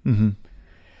 Mm-hmm.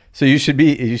 So you should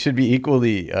be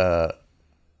equally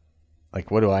like,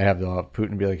 what do I have to offer?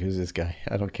 Putin be like, who's this guy?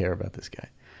 I don't care about this guy.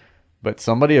 But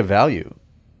somebody of value,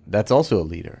 that's also a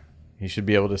leader. He should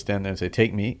be able to stand there and say,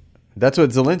 take me. That's what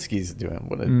Zelensky's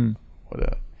doing.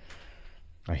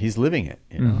 He's living it.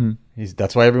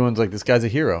 That's why everyone's like, this guy's a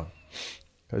hero,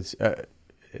 because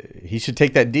he should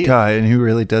take that deal. Guy, and he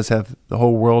really does have the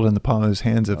whole world in the palm of his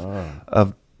hands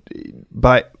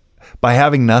by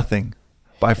having nothing.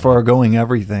 By foregoing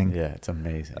everything. Yeah, it's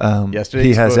amazing. Yesterday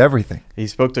he has everything. He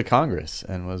spoke to Congress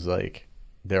and was like,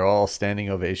 they're all standing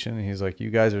ovation. And he's like,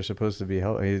 you guys are supposed to be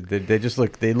healthy. They just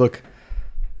look,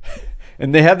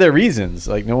 and they have their reasons.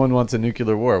 Like, no one wants a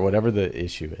nuclear war, whatever the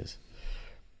issue is.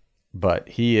 But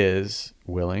he is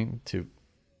willing to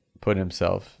put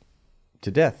himself to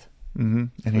death. Mm-hmm.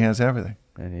 And he has everything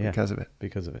because of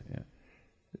it. Yeah.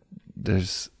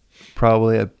 There's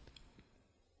probably a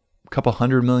couple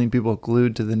 100 million people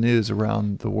glued to the news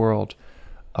around the world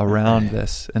around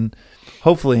this, and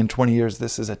hopefully in 20 years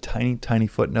this is a tiny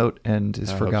footnote and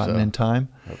is forgotten in time.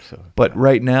 Hope so. But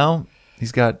right now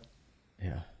he's got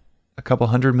Yeah. A couple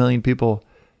 100 million people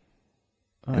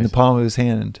in the palm of his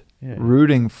hand,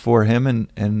 rooting for him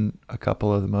and a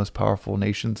couple of the most powerful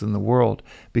nations in the world,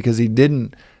 because he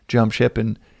didn't jump ship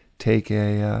and take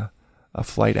a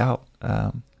flight out,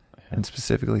 and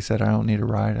specifically said, I don't need a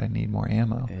ride, I need more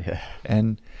ammo. Yeah.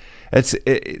 And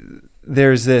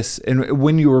there's this, and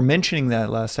when you were mentioning that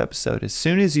last episode, as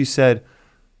soon as you said,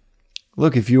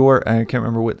 look, if you're, I can't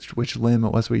remember which limb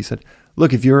it was, but you said,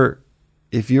 look, if your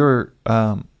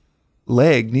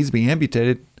leg needs to be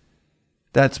amputated,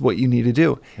 that's what you need to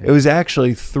do. Yeah. It was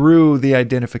actually through the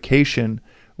identification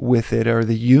with it, or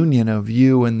the union of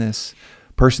you and this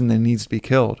person that needs to be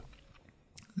killed,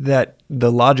 that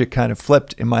the logic kind of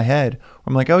flipped in my head.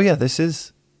 I'm like, oh yeah, this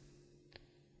isn't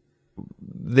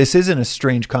a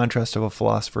strange contrast of a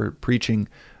philosopher preaching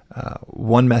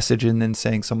one message and then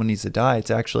saying someone needs to die. It's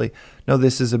actually, no,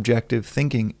 this is objective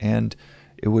thinking, and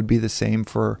it would be the same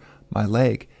for my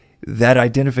leg. That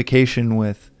identification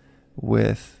with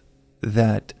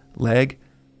that leg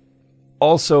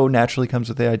also naturally comes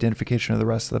with the identification of the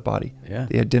rest of the body. Yeah.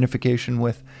 The identification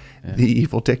with the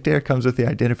evil dictator comes with the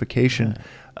identification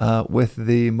with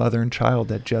the mother and child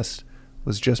that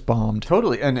was just bombed.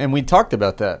 Totally. And we talked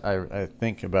about that, I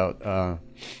think, about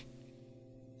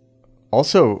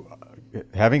also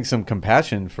having some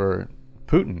compassion for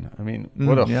Putin. I mean,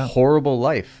 what a horrible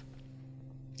life.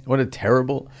 What a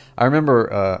terrible... I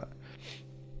remember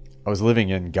I was living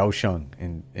in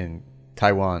Kaohsiung in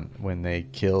Taiwan when they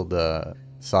killed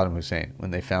Saddam Hussein,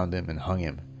 when they found him and hung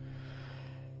him.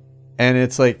 And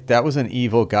it's like, that was an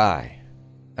evil guy.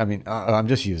 I mean, I'm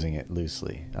just using it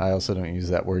loosely. I also don't use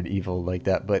that word evil like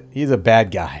that, but he's a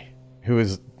bad guy who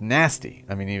was nasty.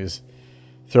 I mean, he was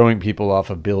throwing people off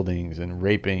of buildings and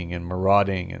raping and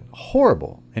marauding and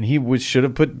horrible. And he should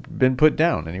have been put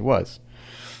down, and he was.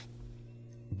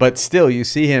 But still, you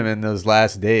see him in those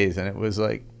last days, and it was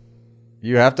like,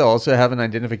 you have to also have an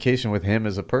identification with him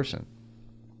as a person.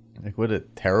 Like, what a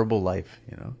terrible life,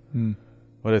 you know?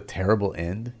 What a terrible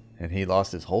end. And he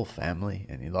lost his whole family,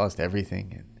 and he lost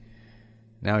everything. And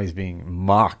now he's being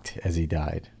mocked as he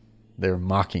died. They're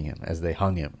mocking him as they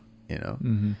hung him, you know?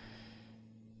 Mm-hmm.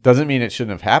 Doesn't mean it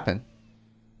shouldn't have happened,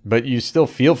 but you still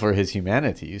feel for his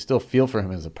humanity. You still feel for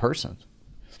him as a person.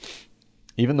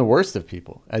 Even the worst of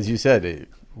people. As you said,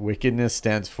 wickedness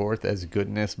stands forth as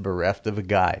goodness bereft of a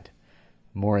guide.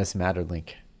 Morris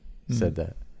Maeterlinck said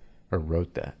that, or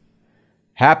wrote that.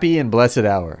 Happy and blessed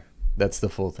hour. That's the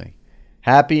full thing.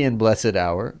 Happy and blessed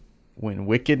hour when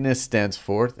wickedness stands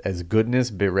forth as goodness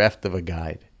bereft of a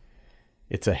guide.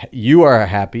 You are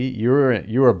happy.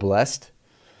 You are blessed.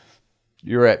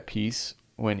 You're at peace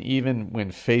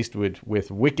when faced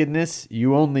with wickedness,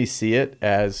 you only see it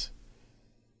as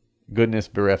goodness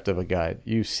bereft of a guide.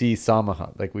 You see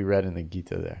samaha, like we read in the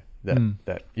Gita there.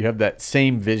 That you have that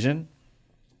same vision,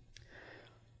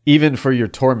 even for your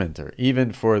tormentor,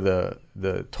 even for the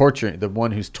torturing, the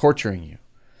one who's torturing you.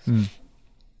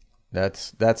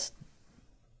 That's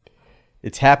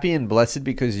it's happy and blessed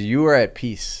because you are at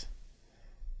peace.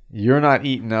 You're not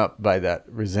eaten up by that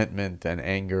resentment and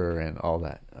anger and all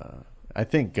that. I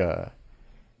think,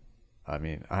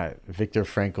 Viktor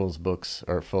Frankl's books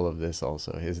are full of this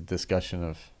also. His discussion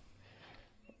of,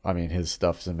 his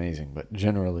stuff's amazing, but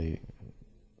generally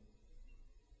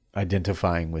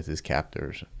identifying with his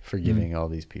captors, forgiving all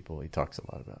these people, he talks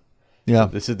a lot about. Yeah.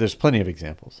 So there's plenty of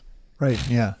examples. Right,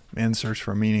 yeah. Man's Search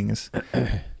for Meaning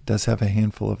does have a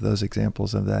handful of those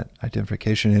examples of that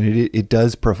identification, and it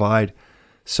does provide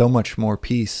so much more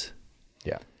peace.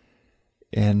 Yeah.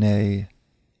 In a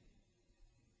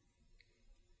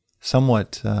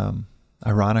somewhat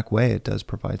ironic way, it does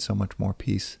provide so much more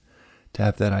peace to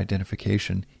have that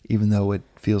identification, even though it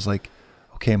feels like,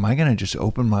 okay, am I going to just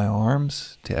open my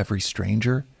arms to every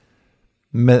stranger,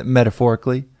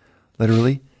 metaphorically,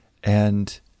 literally,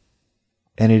 and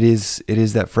it is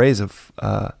that phrase of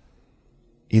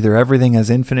either everything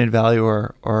has infinite value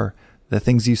or the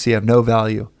things you see have no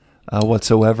value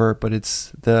whatsoever, but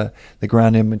it's the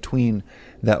ground in between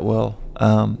that will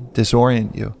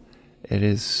disorient you. It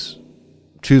is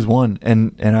choose one,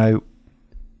 and I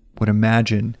would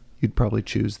imagine you'd probably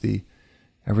choose the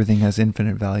everything has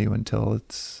infinite value until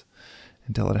it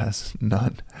has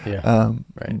none. Yeah,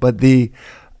 right. But the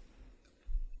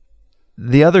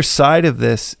other side of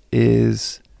this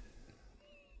is,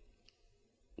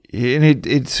 and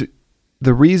it's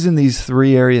the reason these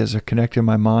three areas are connected in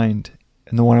my mind,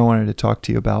 and the one I wanted to talk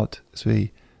to you about as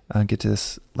we get to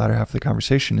this latter half of the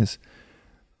conversation is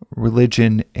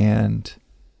religion and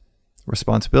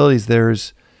responsibilities.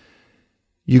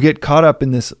 You get caught up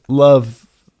in this love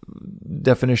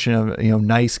definition of,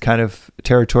 nice kind of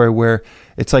territory where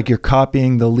it's like you're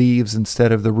copying the leaves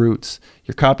instead of the roots.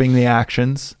 You're copying the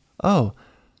actions. Oh,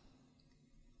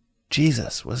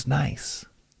 Jesus was nice.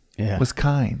 Yeah. Was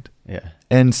kind. Yeah.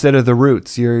 And instead of the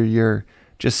roots, you're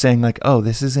just saying like, oh,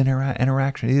 this is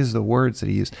interaction. These are the words that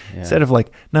he used. Yeah. Instead of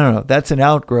like, no, that's an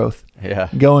outgrowth. Yeah.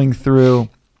 Going through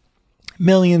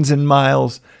millions of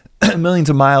miles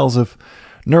of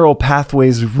neural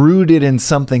pathways rooted in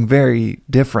something very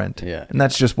different. Yeah. And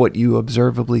that's just what you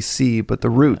observably see. But the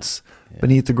roots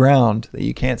beneath the ground that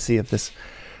you can't see of this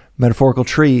metaphorical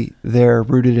tree, they're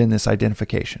rooted in this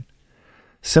identification.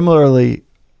 Similarly,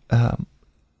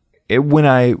 when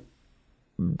I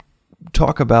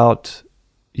talk about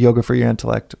yoga for your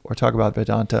intellect or talk about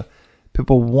Vedanta,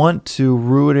 people want to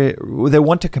root it, they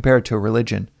want to compare it to a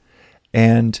religion.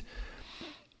 And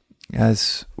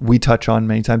as we touch on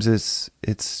many times,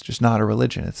 it's just not a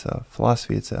religion. It's a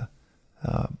philosophy. It's a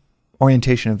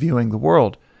orientation of viewing the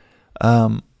world.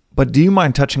 But do you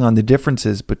mind touching on the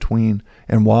differences between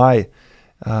and why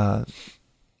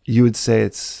you would say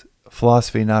it's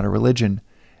philosophy, not a religion,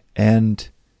 and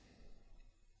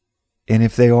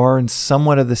if they are in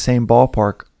somewhat of the same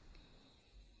ballpark,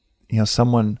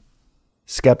 someone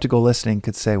skeptical listening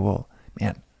could say, well,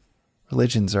 man,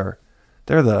 religions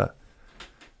they're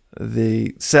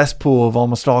the cesspool of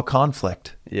almost all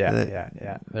conflict. Yeah.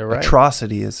 They're right.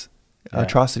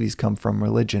 Atrocities come from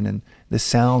religion, and this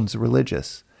sounds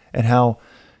religious. And how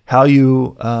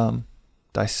you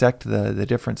dissect the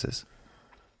differences.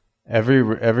 Every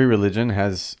religion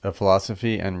has a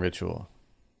philosophy and ritual.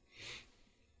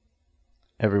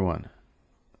 Everyone.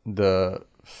 The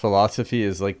philosophy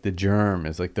is like the germ,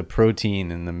 is like the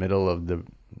protein in the middle of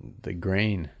the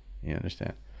grain. You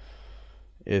understand?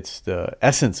 It's the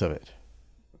essence of it.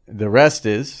 The rest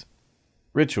is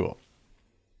ritual.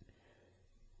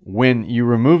 When you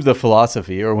remove the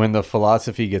philosophy, or when the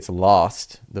philosophy gets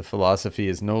lost, the philosophy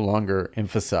is no longer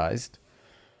emphasized,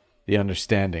 the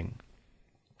understanding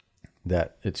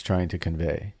that it's trying to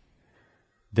convey,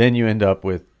 then you end up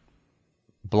with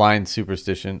blind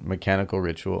superstition, mechanical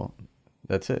ritual.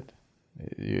 That's it.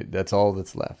 That's all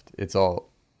that's left. It's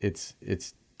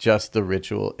just the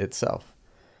ritual itself,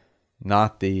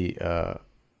 not the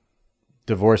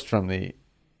divorced from the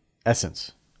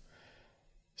essence.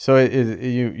 So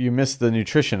you miss the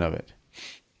nutrition of it.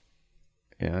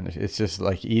 It's just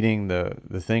like eating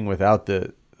the thing without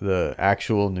the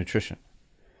actual nutrition.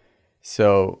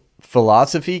 So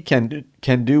philosophy can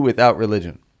do without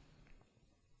religion.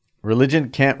 Religion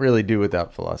can't really do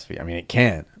without philosophy. I mean, it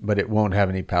can, but it won't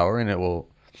have any power, and it will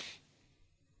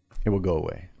go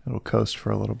away. It'll coast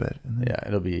for a little bit. And then...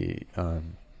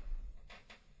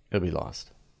 it'll be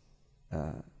lost.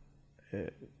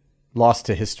 Lost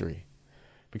to history,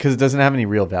 because it doesn't have any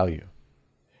real value.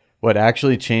 What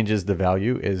actually changes the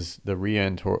value is the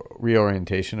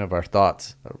reorientation of our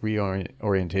thoughts,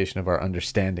 reorientation of our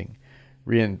understanding,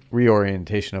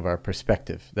 reorientation of our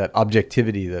perspective, that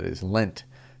objectivity that is lent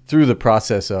through the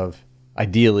process of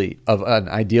an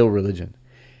ideal religion.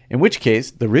 In which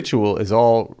case, the ritual is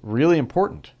all really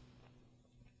important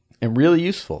and really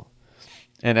useful.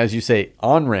 And as you say,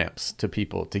 on-ramps to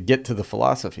people to get to the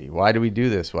philosophy. Why do we do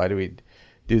this? Why do we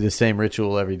do the same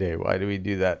ritual every day? Why do we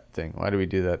do that thing? Why do we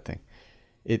do that thing?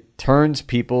 It turns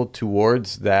people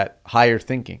towards that higher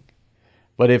thinking.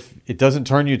 But if it doesn't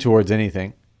turn you towards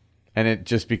anything, and it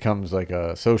just becomes like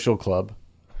a social club,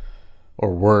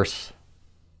 or worse,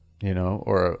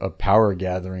 or a power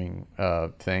gathering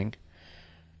thing,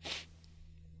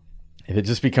 if it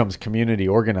just becomes community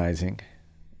organizing,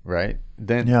 right?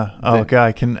 Then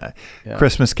I can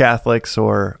Christmas Catholics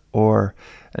or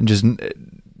and just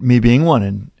me being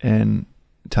one and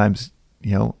times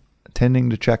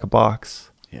tending to check a box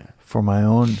for my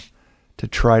own, to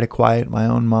try to quiet my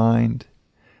own mind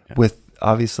with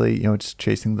obviously it's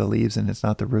chasing the leaves and it's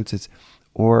not the roots.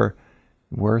 Or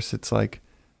worse, it's like,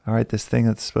 all right, this thing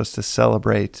that's supposed to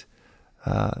celebrate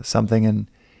something in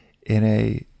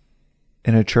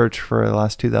a church for the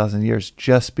last 2,000 years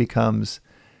just becomes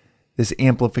this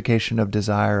amplification of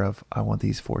desire of, I want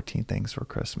these 14 things for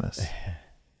Christmas.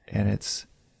 And it's,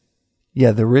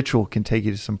 the ritual can take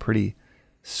you to some pretty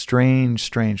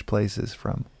strange places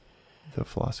from the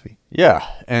philosophy. Yeah,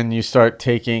 and you start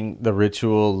taking the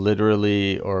ritual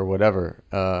literally or whatever.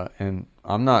 And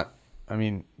I'm not,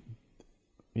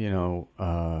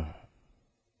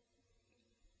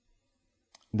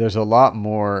 there's a lot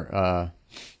more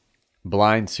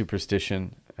blind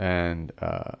superstition and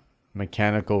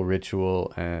mechanical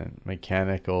ritual and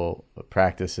mechanical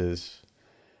practices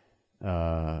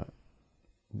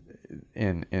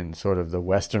in sort of the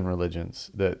Western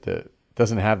religions, the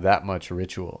doesn't have that much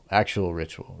actual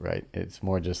ritual, right? It's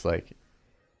more just like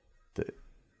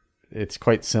it's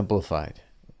quite simplified.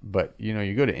 But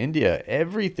you go to India,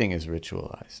 everything is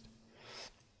ritualized.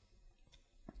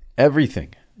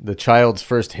 Everything. The child's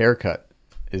first haircut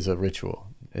is a ritual.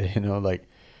 Like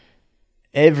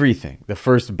everything. The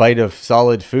first bite of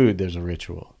solid food, there's a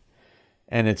ritual.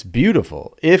 And it's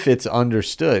beautiful if it's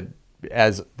understood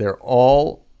as they're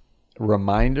all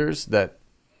reminders that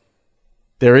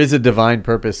there is a divine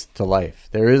purpose to life.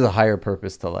 There is a higher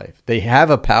purpose to life. They have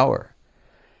a power.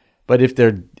 But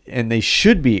they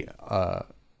should be honored.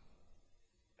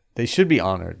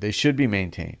 They should be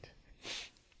maintained.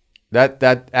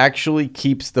 That actually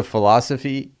keeps the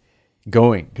philosophy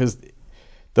going, because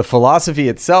the philosophy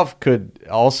itself could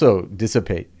also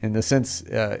dissipate in the sense,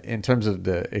 in terms of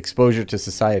the exposure to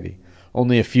society.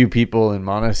 Only a few people in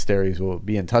monasteries will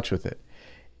be in touch with it.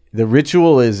 The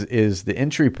ritual is the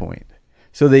entry point.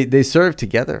 So they serve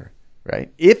together,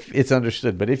 right? If it's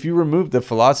understood. But if you remove the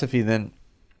philosophy, then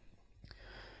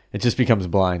it just becomes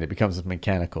blind. It becomes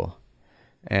mechanical.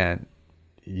 And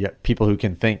yet people who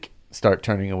can think start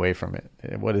turning away from it.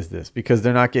 What is this? Because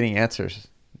they're not getting answers.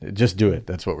 Just do it.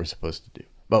 That's what we're supposed to do.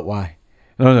 But why?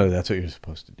 No, that's what you're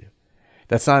supposed to do.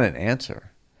 That's not an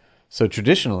answer. So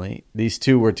traditionally, these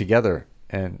two were together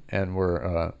and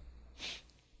were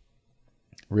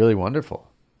really wonderful.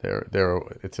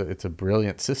 It's a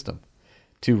brilliant system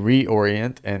to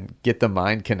reorient and get the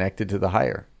mind connected to the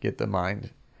higher. Get the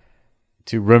mind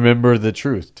to remember the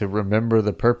truth, to remember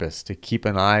the purpose, to keep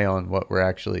an eye on what we're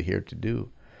actually here to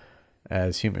do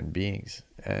as human beings.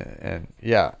 And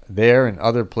yeah, there and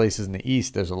other places in the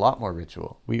East, there's a lot more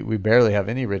ritual. We barely have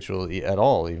any ritual at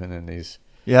all, even in these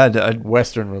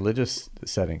Western religious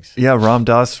settings. Yeah, Ram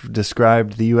Dass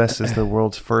described the U.S. as the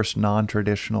world's first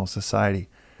non-traditional society.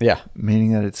 Yeah.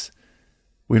 Meaning that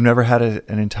we've never had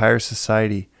an entire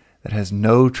society that has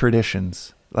no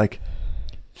traditions, like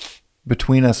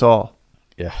between us all.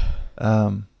 Yeah.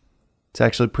 It's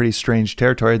actually pretty strange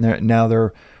territory. And now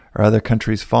there are other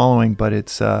countries following, but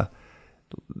it's, outside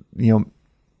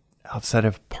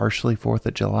of partially 4th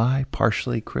of July,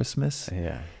 partially Christmas.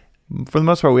 Yeah. For the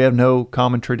most part, we have no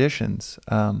common traditions.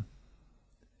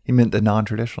 He meant the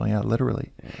non-traditional, yeah,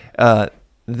 literally. Yeah.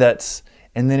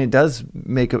 And then it does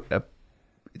make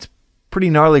it's pretty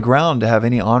gnarly ground to have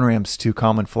any on-ramps to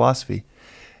common philosophy.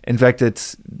 In fact,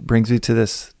 it brings me to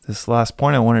this last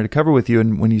point I wanted to cover with you.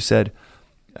 And when you said,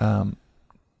 it's a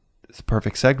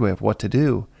perfect segue of what to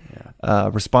do,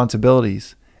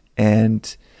 responsibilities.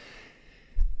 And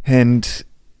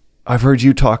I've heard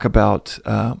you talk about,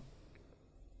 and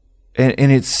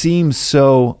it seems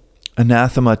so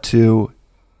anathema to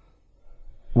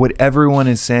what everyone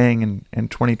is saying in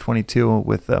 2022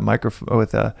 with a microphone.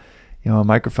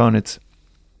 It's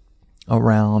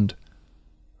around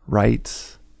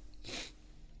rights,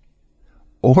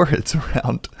 or it's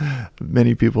around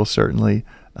many people certainly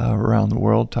around the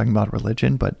world talking about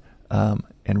religion, but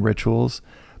and rituals.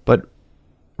 But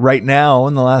right now,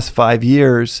 in the last 5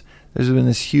 years, there's been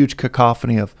this huge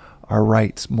cacophony of our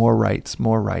rights, more rights,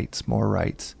 more rights, more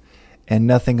rights, and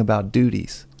nothing about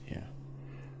duties. Yeah.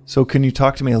 So can you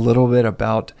talk to me a little bit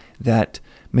about that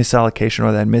misallocation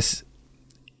or that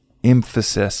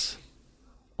misemphasis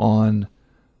on,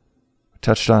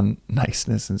 touched on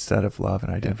niceness instead of love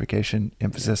and identification,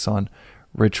 emphasis on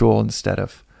ritual instead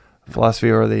of philosophy,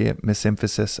 or the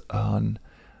misemphasis on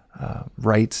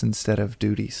rights instead of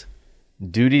duties?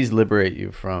 Duties liberate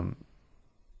you from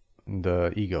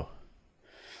the ego.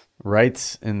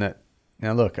 Rights in that,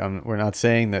 now look, we're not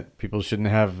saying that people shouldn't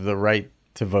have the right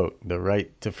to vote, the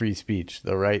right to free speech,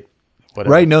 the right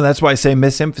whatever. Right, no, that's why I say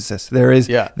misemphasis.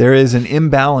 There is an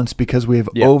imbalance because we have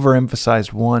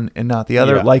overemphasized one and not the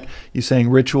other. Yeah. Like you saying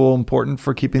ritual important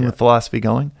for keeping the philosophy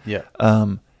going. Yeah.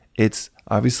 It's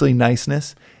obviously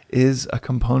niceness is a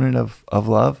component of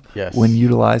love when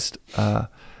utilized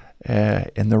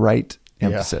in the right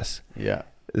emphasis. Yeah.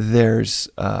 There's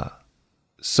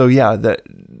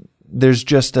there's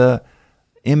just a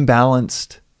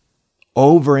imbalanced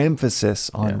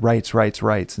overemphasis on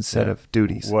rights instead of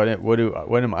duties. What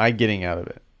am I getting out of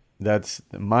it? That's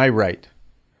my right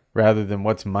rather than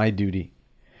what's my duty.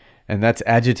 And that's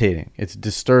agitating. It's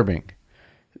disturbing.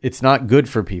 It's not good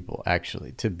for people,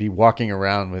 actually, to be walking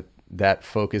around with that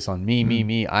focus on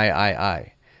me,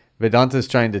 I. Vedanta is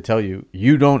trying to tell you,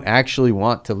 you don't actually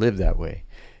want to live that way.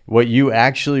 What you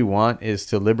actually want is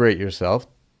to liberate yourself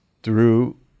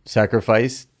through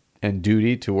sacrifice and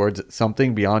duty towards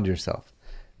something beyond yourself.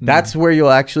 That's where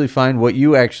you'll actually find what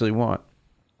you actually want.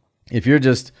 If you're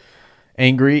just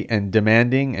angry and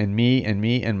demanding and me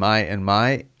and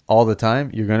my all the time,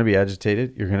 you're going to be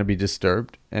agitated. You're going to be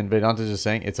disturbed. And Vedanta is just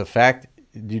saying it's a fact.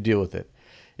 You deal with it.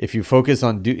 If you focus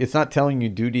on it's not telling you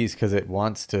duties because it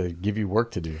wants to give you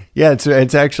work to do. Yeah,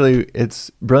 it's actually,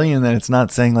 it's brilliant that it's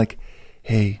not saying like,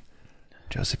 hey,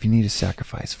 Joseph, you need to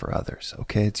sacrifice for others.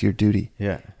 Okay, it's your duty.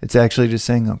 Yeah. It's actually just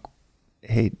saying,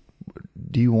 hey,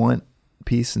 do you want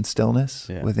peace and stillness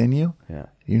within you? Yeah.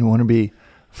 You want to be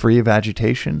free of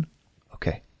agitation?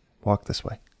 Okay, walk this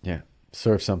way. Yeah.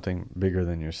 Serve something bigger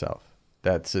than yourself.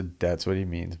 That's what he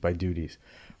means by duties.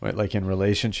 Like in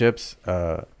relationships,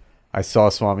 I've seen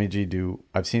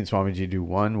Swamiji do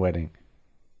one wedding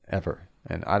ever.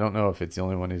 And I don't know if it's the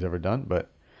only one he's ever done,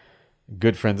 but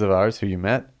good friends of ours who you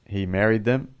met, he married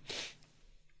them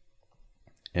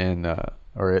and,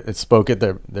 or it spoke at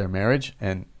their marriage.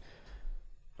 And,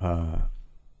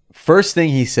 first thing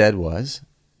he said was,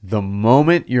 the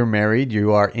moment you're married,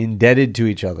 you are indebted to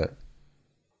each other.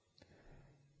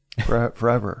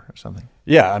 Forever or something.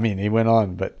 Yeah. I mean, he went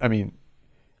on, but I mean,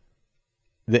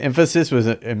 the emphasis was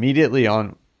immediately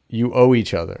on you owe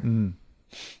each other. Mm.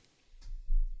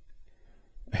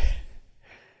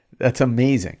 That's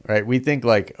amazing, right? We think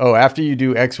like, oh, after you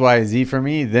do X, Y, Z for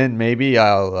me, then maybe I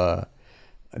owe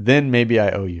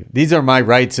you. These are my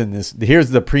rights in this. Here's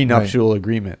the prenuptial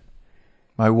agreement.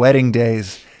 My wedding day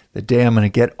is the day I'm going to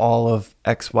get all of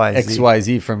X, Y, Z. X, Y,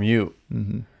 Z from you.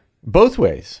 Mm-hmm. Both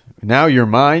ways. Now you're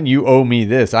mine. You owe me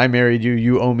this. I married you.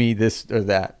 You owe me this or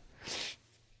that.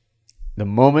 The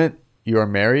moment you are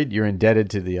married, you're indebted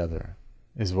to the other,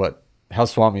 is how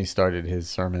Swami started his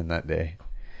sermon that day.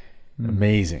 Mm.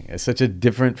 Amazing. It's such a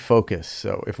different focus.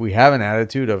 So if we have an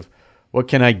attitude of what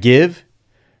can I give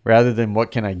rather than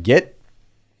what can I get,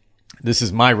 this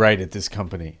is my right at this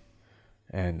company.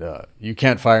 And you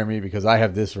can't fire me because I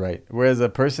have this right. Whereas a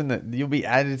person that you'll be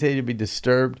agitated, you'll be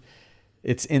disturbed.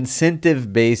 It's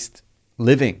incentive-based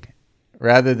living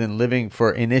rather than living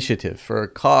for initiative, for a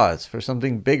cause, for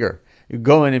something bigger. You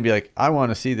go in and be like, I want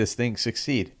to see this thing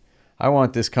succeed. I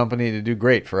want this company to do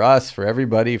great for us, for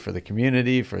everybody, for the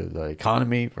community, for the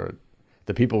economy, for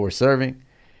the people we're serving.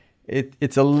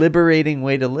 It's a liberating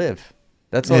way to live.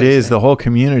 That's all it is. saying. The whole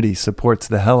community supports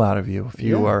the hell out of you. If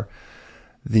you are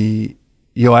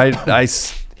I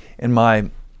in my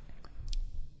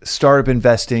startup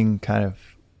investing kind of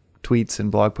tweets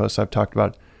and blog posts, I've talked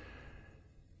about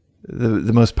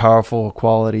the most powerful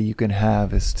quality you can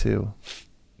have is to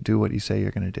do what you say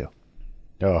you're going to do.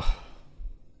 Oh,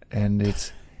 and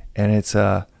it's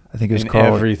I think it was in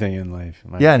Carl. Everything in life.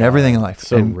 And everything in life.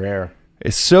 So and rare.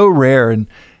 It's so rare. And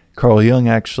Carl Jung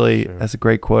actually has a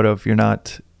great quote of, you're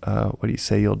not what you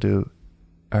say you'll do.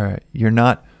 You're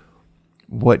not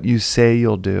what you say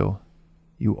you'll do.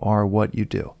 You are what you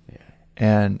do. Yeah.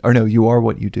 You are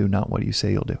what you do, not what you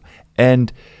say you'll do.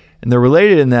 And they're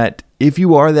related in that if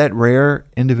you are that rare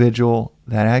individual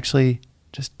that actually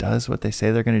just does what they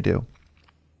say they're going to do,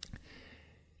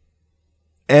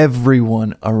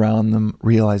 everyone around them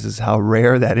realizes how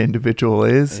rare that individual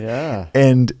is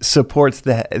and supports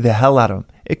the hell out of them.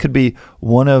 It could be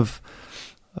one of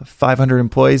 500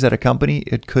 employees at a company.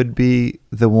 It could be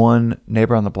the one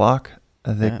neighbor on the block.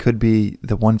 That could be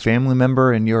the one family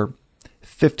member in your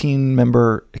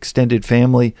 15-member extended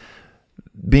family.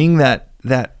 Being that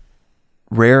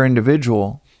rare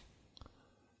individual,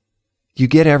 you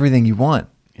get everything you want.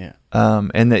 Yeah.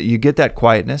 And that you get that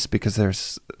quietness because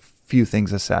there's few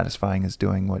things as satisfying as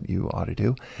doing what you ought to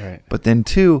do. Right. But then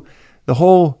two, the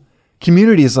whole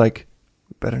community is like,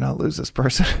 we better not lose this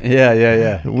person.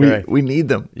 Yeah. We need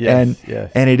them. Yes.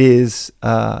 And it is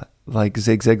like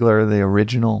Zig Ziglar, the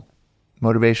original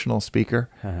motivational speaker,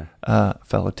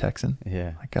 fellow Texan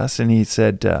like us. And he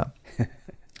said,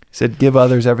 give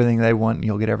others everything they want and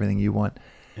you'll get everything you want.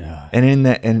 Yeah. And in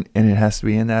that, and it has to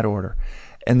be in that order.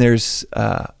 And there's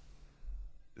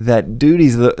that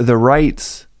duties, the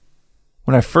rights.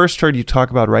 When I first heard you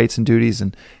talk about rights and duties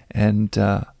and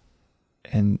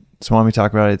Swami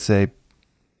talk about it,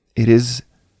 it is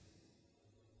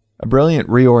a brilliant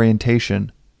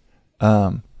reorientation.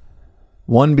 One,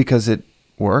 because it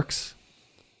works.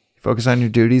 Focus on your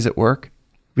duties at work.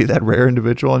 Be that rare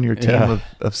individual on your team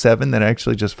of 7 that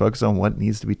actually just focus on what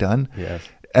needs to be done. Yes.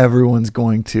 Everyone's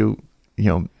going to,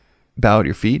 bow at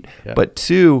your feet. Yeah. But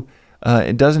 2,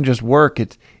 it doesn't just work.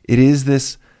 It is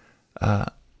this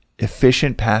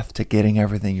efficient path to getting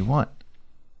everything you want.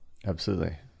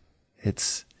 Absolutely.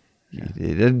 It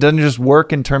doesn't just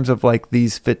work in terms of like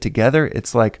these fit together.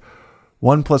 It's like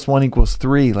 1 + 1 =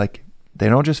 3. Like they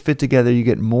don't just fit together. You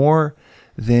get more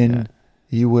than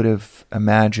you would have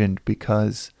imagined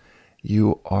because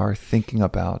you are thinking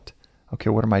about, okay,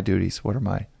 what are my duties? What are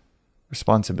my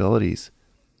responsibilities?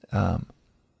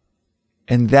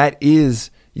 And that is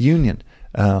union.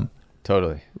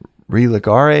 Totally.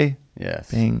 Religare,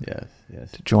 Yes. being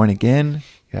Yes. to join again.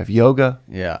 You have yoga,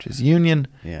 Yeah. which is union.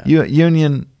 Yeah.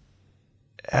 Union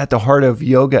at the heart of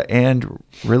yoga and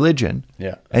religion.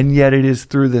 Yeah. And yet it is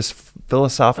through this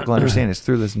philosophical understanding, it's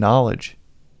through this knowledge,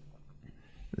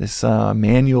 this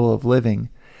manual of living,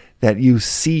 that you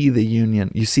see the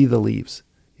union, you see the leaves,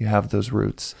 you have those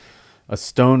roots. A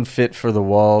stone fit for the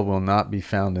wall will not be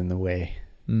found in the way.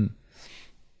 Mm.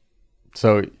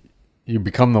 So you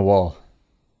become the wall.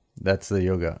 That's the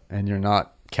yoga. And you're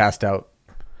not cast out.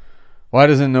 Why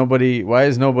is nobody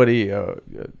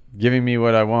giving me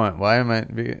what I want? Why am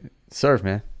I serve,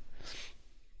 man?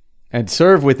 And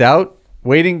serve without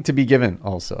waiting to be given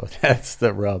also. That's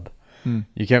the rub.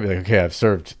 You can't be like, okay, I've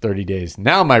served 30 days.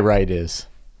 Now my right is.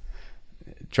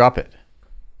 Drop it.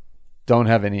 Don't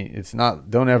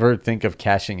ever think of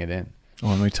cashing it in.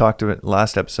 When we talked about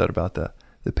last episode about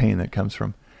the pain that comes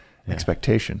from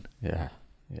expectation. Yeah.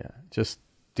 Yeah. Just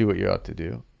do what you ought to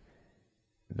do.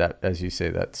 That, as you say,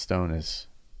 that stone is,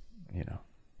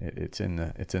 it's in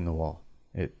the wall.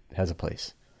 It has a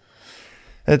place.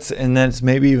 And that's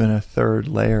maybe even a third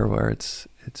layer where it's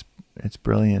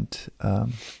brilliant,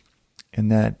 in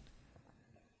that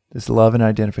this love and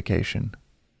identification,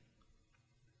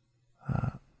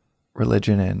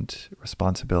 religion and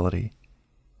responsibility,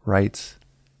 rights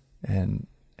and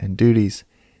duties.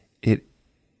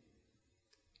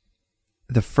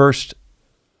 The first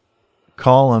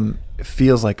column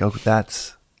feels like, oh,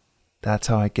 that's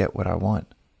how I get what I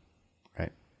want.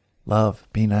 Right. Love,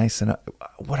 be nice. And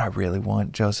what I really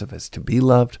want, Joseph, is to be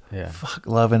loved. Yeah. Fuck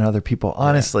loving other people.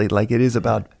 Honestly, like it is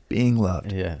about being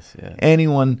loved. Yes. Yeah.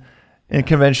 Anyone in a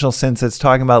conventional sense that's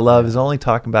talking about love is only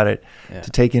talking about it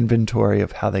to take inventory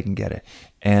of how they can get it.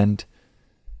 And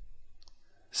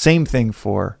same thing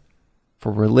for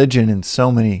religion and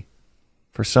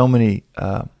for so many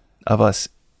of us.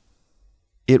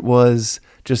 It was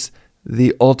just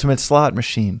the ultimate slot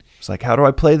machine. It's like, how do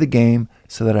I play the game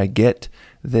so that I get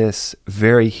this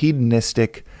very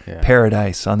hedonistic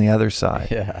paradise on the other side?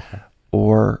 Yeah.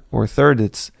 Or third,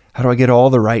 it's how do I get all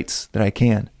the rights that I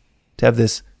can to have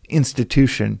this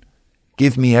institution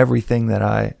give me everything that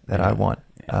I want.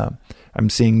 Yeah. I'm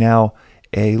seeing now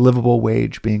a livable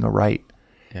wage being a right.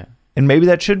 Yeah. And maybe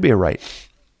that should be a right.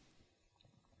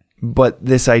 But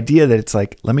this idea that it's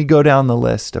like, let me go down the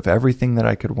list of everything that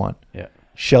I could want. Yeah.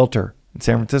 Shelter in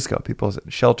San Francisco, people say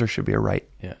shelter should be a right.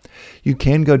 Yeah. You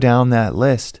can go down that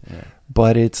list,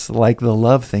 but it's like the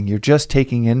love thing. You're just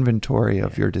taking inventory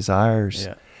of your desires.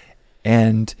 Yeah.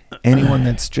 And anyone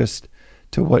that's just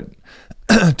to what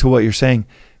you're saying,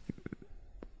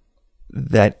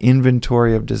 that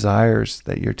inventory of desires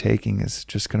that you're taking is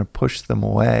just going to push them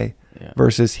away. Yeah.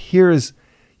 Versus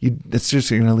it's just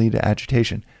going to lead to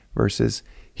agitation. Versus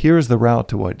here's the route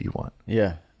to what you want.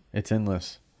 Yeah, it's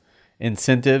endless.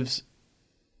 Incentives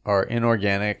are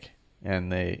inorganic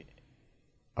and they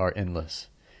are endless.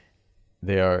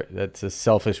 That's a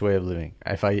selfish way of living.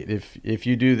 If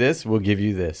you do this, we'll give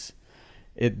you this.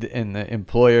 And the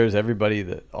employers,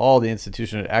 everybody, all the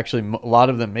institutions, actually a lot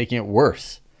of them making it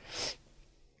worse.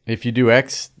 If you do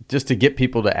X, just to get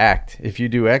people to act. If you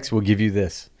do X, we'll give you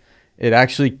this. It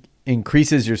actually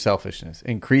increases your selfishness,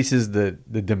 increases the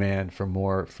demand for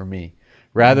more for me,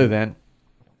 rather than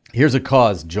here's a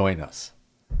cause, join us.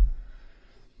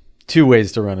 2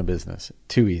 ways to run a business.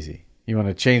 Too easy. You want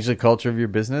to change the culture of your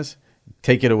business,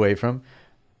 take it away from,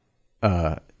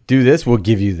 do this, we'll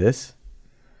give you this.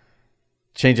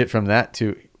 Change it from that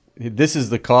to, this is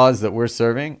the cause that we're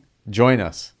serving, join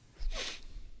us.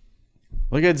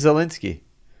 Look at Zelensky.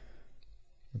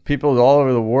 People all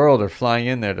over the world are flying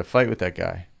in there to fight with that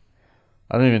guy.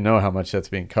 I don't even know how much that's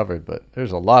being covered, but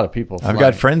there's a lot of people flying. I've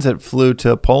got friends that flew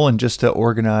to Poland just to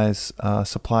organize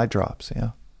supply drops.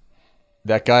 Yeah.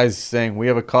 That guy's saying, we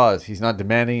have a cause. He's not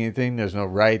demanding anything. There's no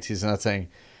rights. He's not saying,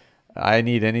 I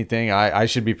need anything. I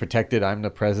should be protected. I'm the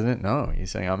president. No,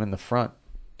 he's saying, I'm in the front.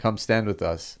 Come stand with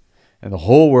us. And the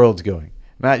whole world's going.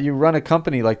 Matt, you run a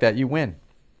company like that, you win.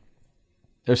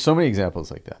 There's so many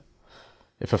examples like that.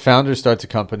 If a founder starts a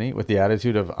company with the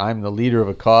attitude of, I'm the leader of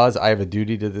a cause, I have a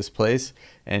duty to this place,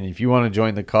 and if you want to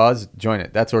join the cause, join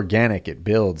it. That's organic. It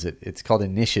builds. It's called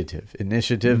initiative.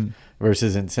 Initiative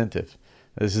versus incentive.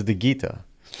 This is the Gita.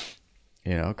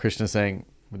 Krishna saying,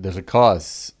 there's a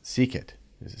cause, seek it,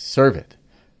 serve it.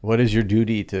 What is your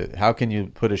duty how can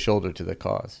you put a shoulder to the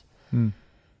cause?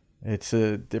 It's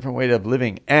a different way of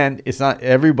living. And it's not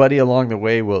everybody along the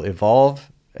way will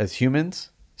evolve as humans.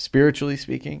 Spiritually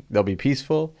speaking, they'll be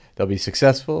peaceful, they'll be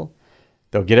successful,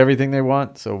 they'll get everything they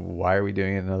want. So why are we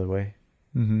doing it another way?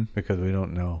 Because we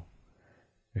don't know.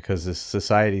 because this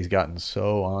society's gotten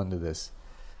so onto this.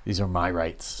 These are my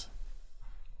rights.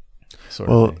 Sort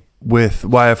of thing. With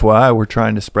YFYI, we're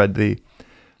trying to spread the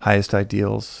highest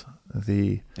ideals,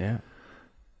 the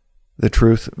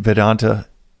truth, Vedanta,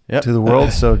 to the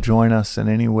world. So join us in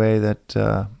any way that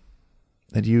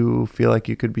that you feel like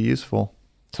you could be useful.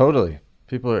 Totally.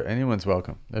 Anyone's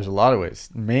welcome. There's a lot of ways.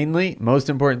 Mainly, most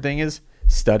important thing is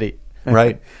study.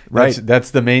 Right.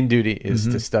 That's the main duty, is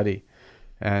to study.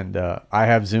 And I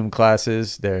have Zoom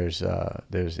classes. There's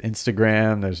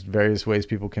Instagram. There's various ways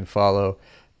people can follow.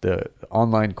 The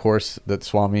online course that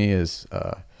Swami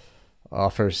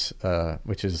offers,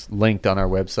 which is linked on our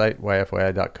website,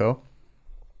 yfyi.co,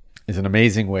 is an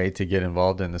amazing way to get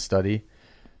involved in the study.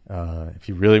 If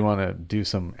you really want to do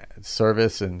some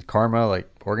service and karma, like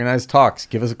organize talks,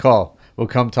 give us a call. We'll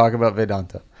come talk about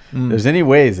Vedanta. There's any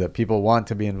ways that people want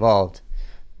to be involved,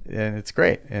 and it's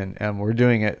great. And we're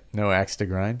doing it, no axe to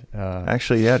grind.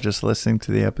 Actually, just listening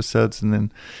to the episodes, and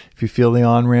then if you feel the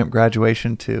on-ramp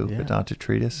graduation to Vedanta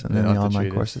Treatise, and then the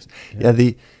online courses.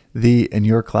 The in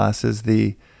your classes,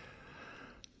 there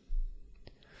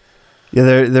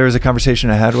was a conversation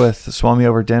I had with Swami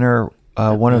over dinner,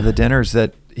 one of the dinners,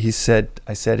 that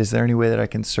I said, is there any way that I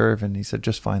can serve? And he said,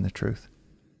 just find the truth.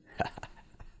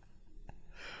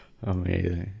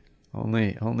 Amazing.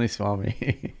 Only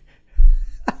Swami.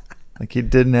 Like, he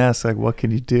didn't ask, like, what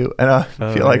can you do? And I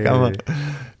feel like I'm a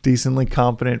decently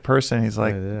competent person. He's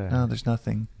like, no, there's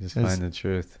nothing. Just find the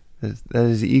truth. That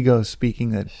is ego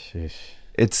speaking. That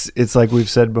it's like we've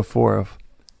said before, of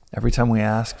every time I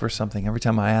ask for something,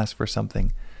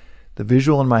 the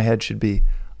visual in my head should be,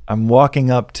 I'm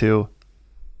walking up to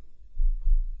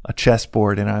a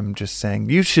chessboard and I'm just saying,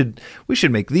 we should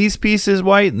make these pieces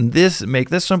white and make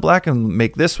this one black and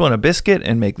make this one a biscuit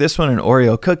and make this one an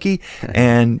Oreo cookie.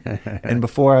 And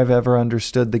before I've ever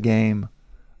understood the game,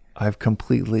 I've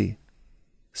completely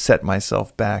set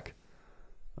myself back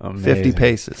 50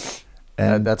 paces.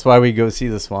 And that's why we go see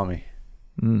the Swami.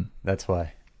 That's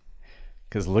why.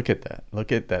 Because look at that.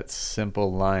 Look at that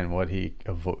simple line, what he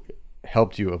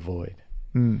helped you avoid.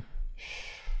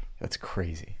 That's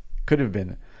crazy. Could have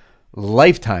been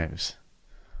lifetimes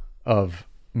of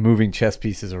moving chess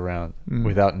pieces around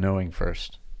without knowing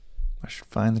first. I should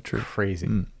find the truth. Crazy.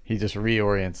 He just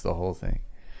reorients the whole thing.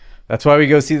 That's why we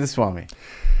go see the Swami.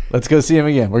 Let's go see him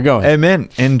again. We're going. Amen.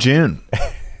 In June.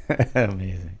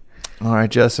 Amazing. All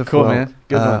right, Joseph. Cool, man.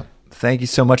 Good one. Thank you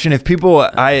so much. And if people,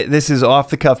 this is off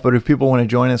the cuff, but if people want to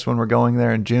join us when we're going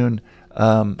there in June,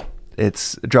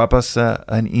 drop us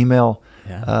an email,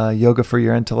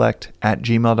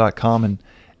 yogaforyourintellect@gmail.com,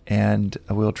 and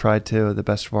we'll try to, the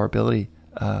best of our ability,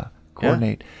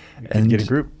 coordinate and get a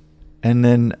group. And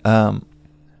then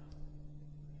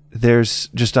there's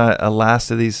just a last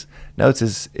of these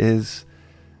notes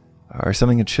or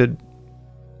something that should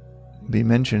be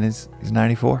mentioned is he's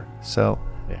 94. So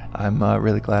I'm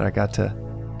really glad I got to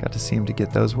see him, to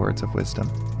get those words of wisdom.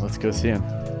 Let's go see him.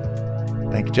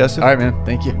 Thank you, Joseph. All right, man.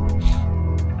 Thank you.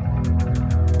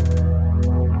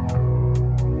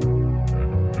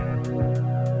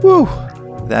 Woo!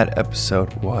 That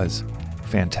episode was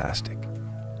fantastic.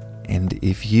 And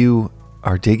if you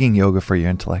are digging Yoga for Your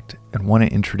Intellect and want to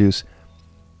introduce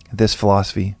this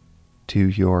philosophy to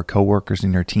your coworkers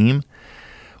and your team,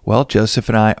 well, Joseph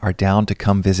and I are down to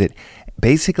come visit,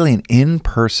 basically an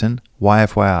in-person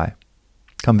YFYI.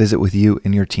 Come visit with you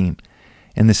and your team.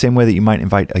 In the same way that you might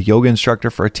invite a yoga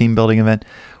instructor for a team building event,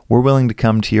 we're willing to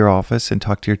come to your office and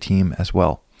talk to your team as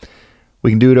well.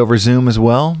 We can do it over Zoom as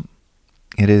well.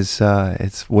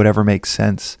 It's whatever makes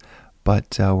sense,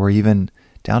 but we're even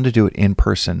down to do it in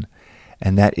person.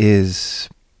 And that is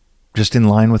just in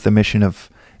line with the mission of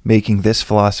making this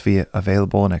philosophy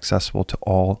available and accessible to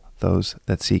all those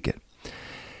that seek it.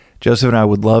 Joseph and I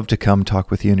would love to come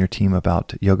talk with you and your team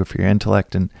about Yoga for Your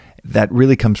Intellect. And that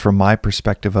really comes from my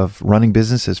perspective of running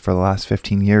businesses for the last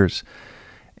 15 years.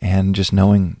 And just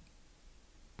knowing,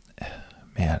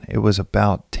 man, it was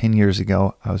about 10 years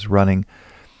ago, I was running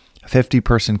a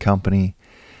 50-person company,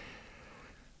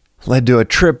 led to a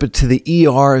trip to the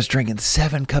ER. I was drinking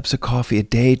 7 cups of coffee a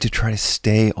day to try to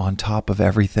stay on top of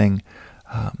everything.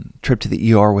 Trip to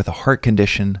the ER with a heart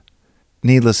condition.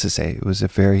 Needless to say, it was a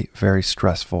very, very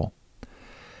stressful,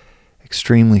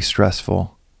 extremely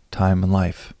stressful time in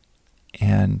life.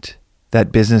 And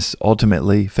that business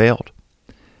ultimately failed.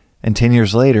 And 10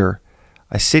 years later,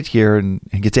 I sit here and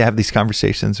get to have these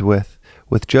conversations with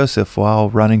Joseph while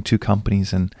running 2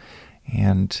 companies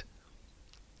and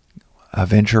a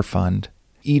venture fund.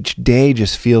 Each day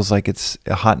just feels like it's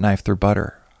a hot knife through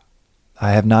butter.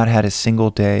 I have not had a single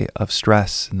day of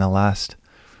stress in the last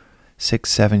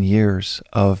 6, 7 years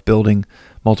of building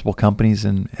multiple companies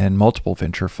and multiple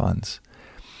venture funds.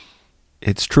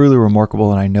 It's truly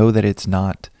remarkable, and I know that it's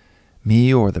not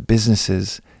me or the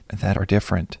businesses that are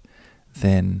different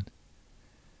than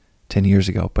 10 years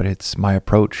ago, but it's my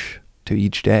approach to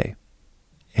each day,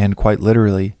 and quite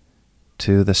literally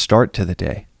to the start to the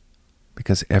day,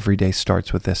 because every day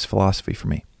starts with this philosophy for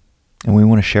me, and we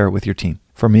want to share it with your team.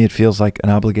 For me, it feels like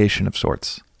an obligation of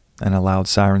sorts, and a loud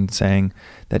siren saying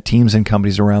that teams and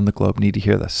companies around the globe need to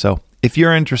hear this. So if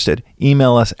you're interested,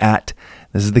 email us at,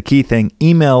 this is the key thing,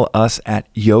 email us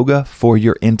at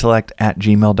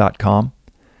yogaforyourintellect@gmail.com.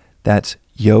 That's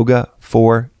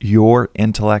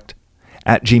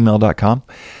yogaforyourintellect@gmail.com.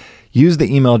 Use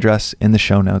the email address in the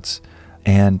show notes,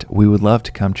 and we would love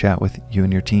to come chat with you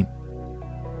and your team.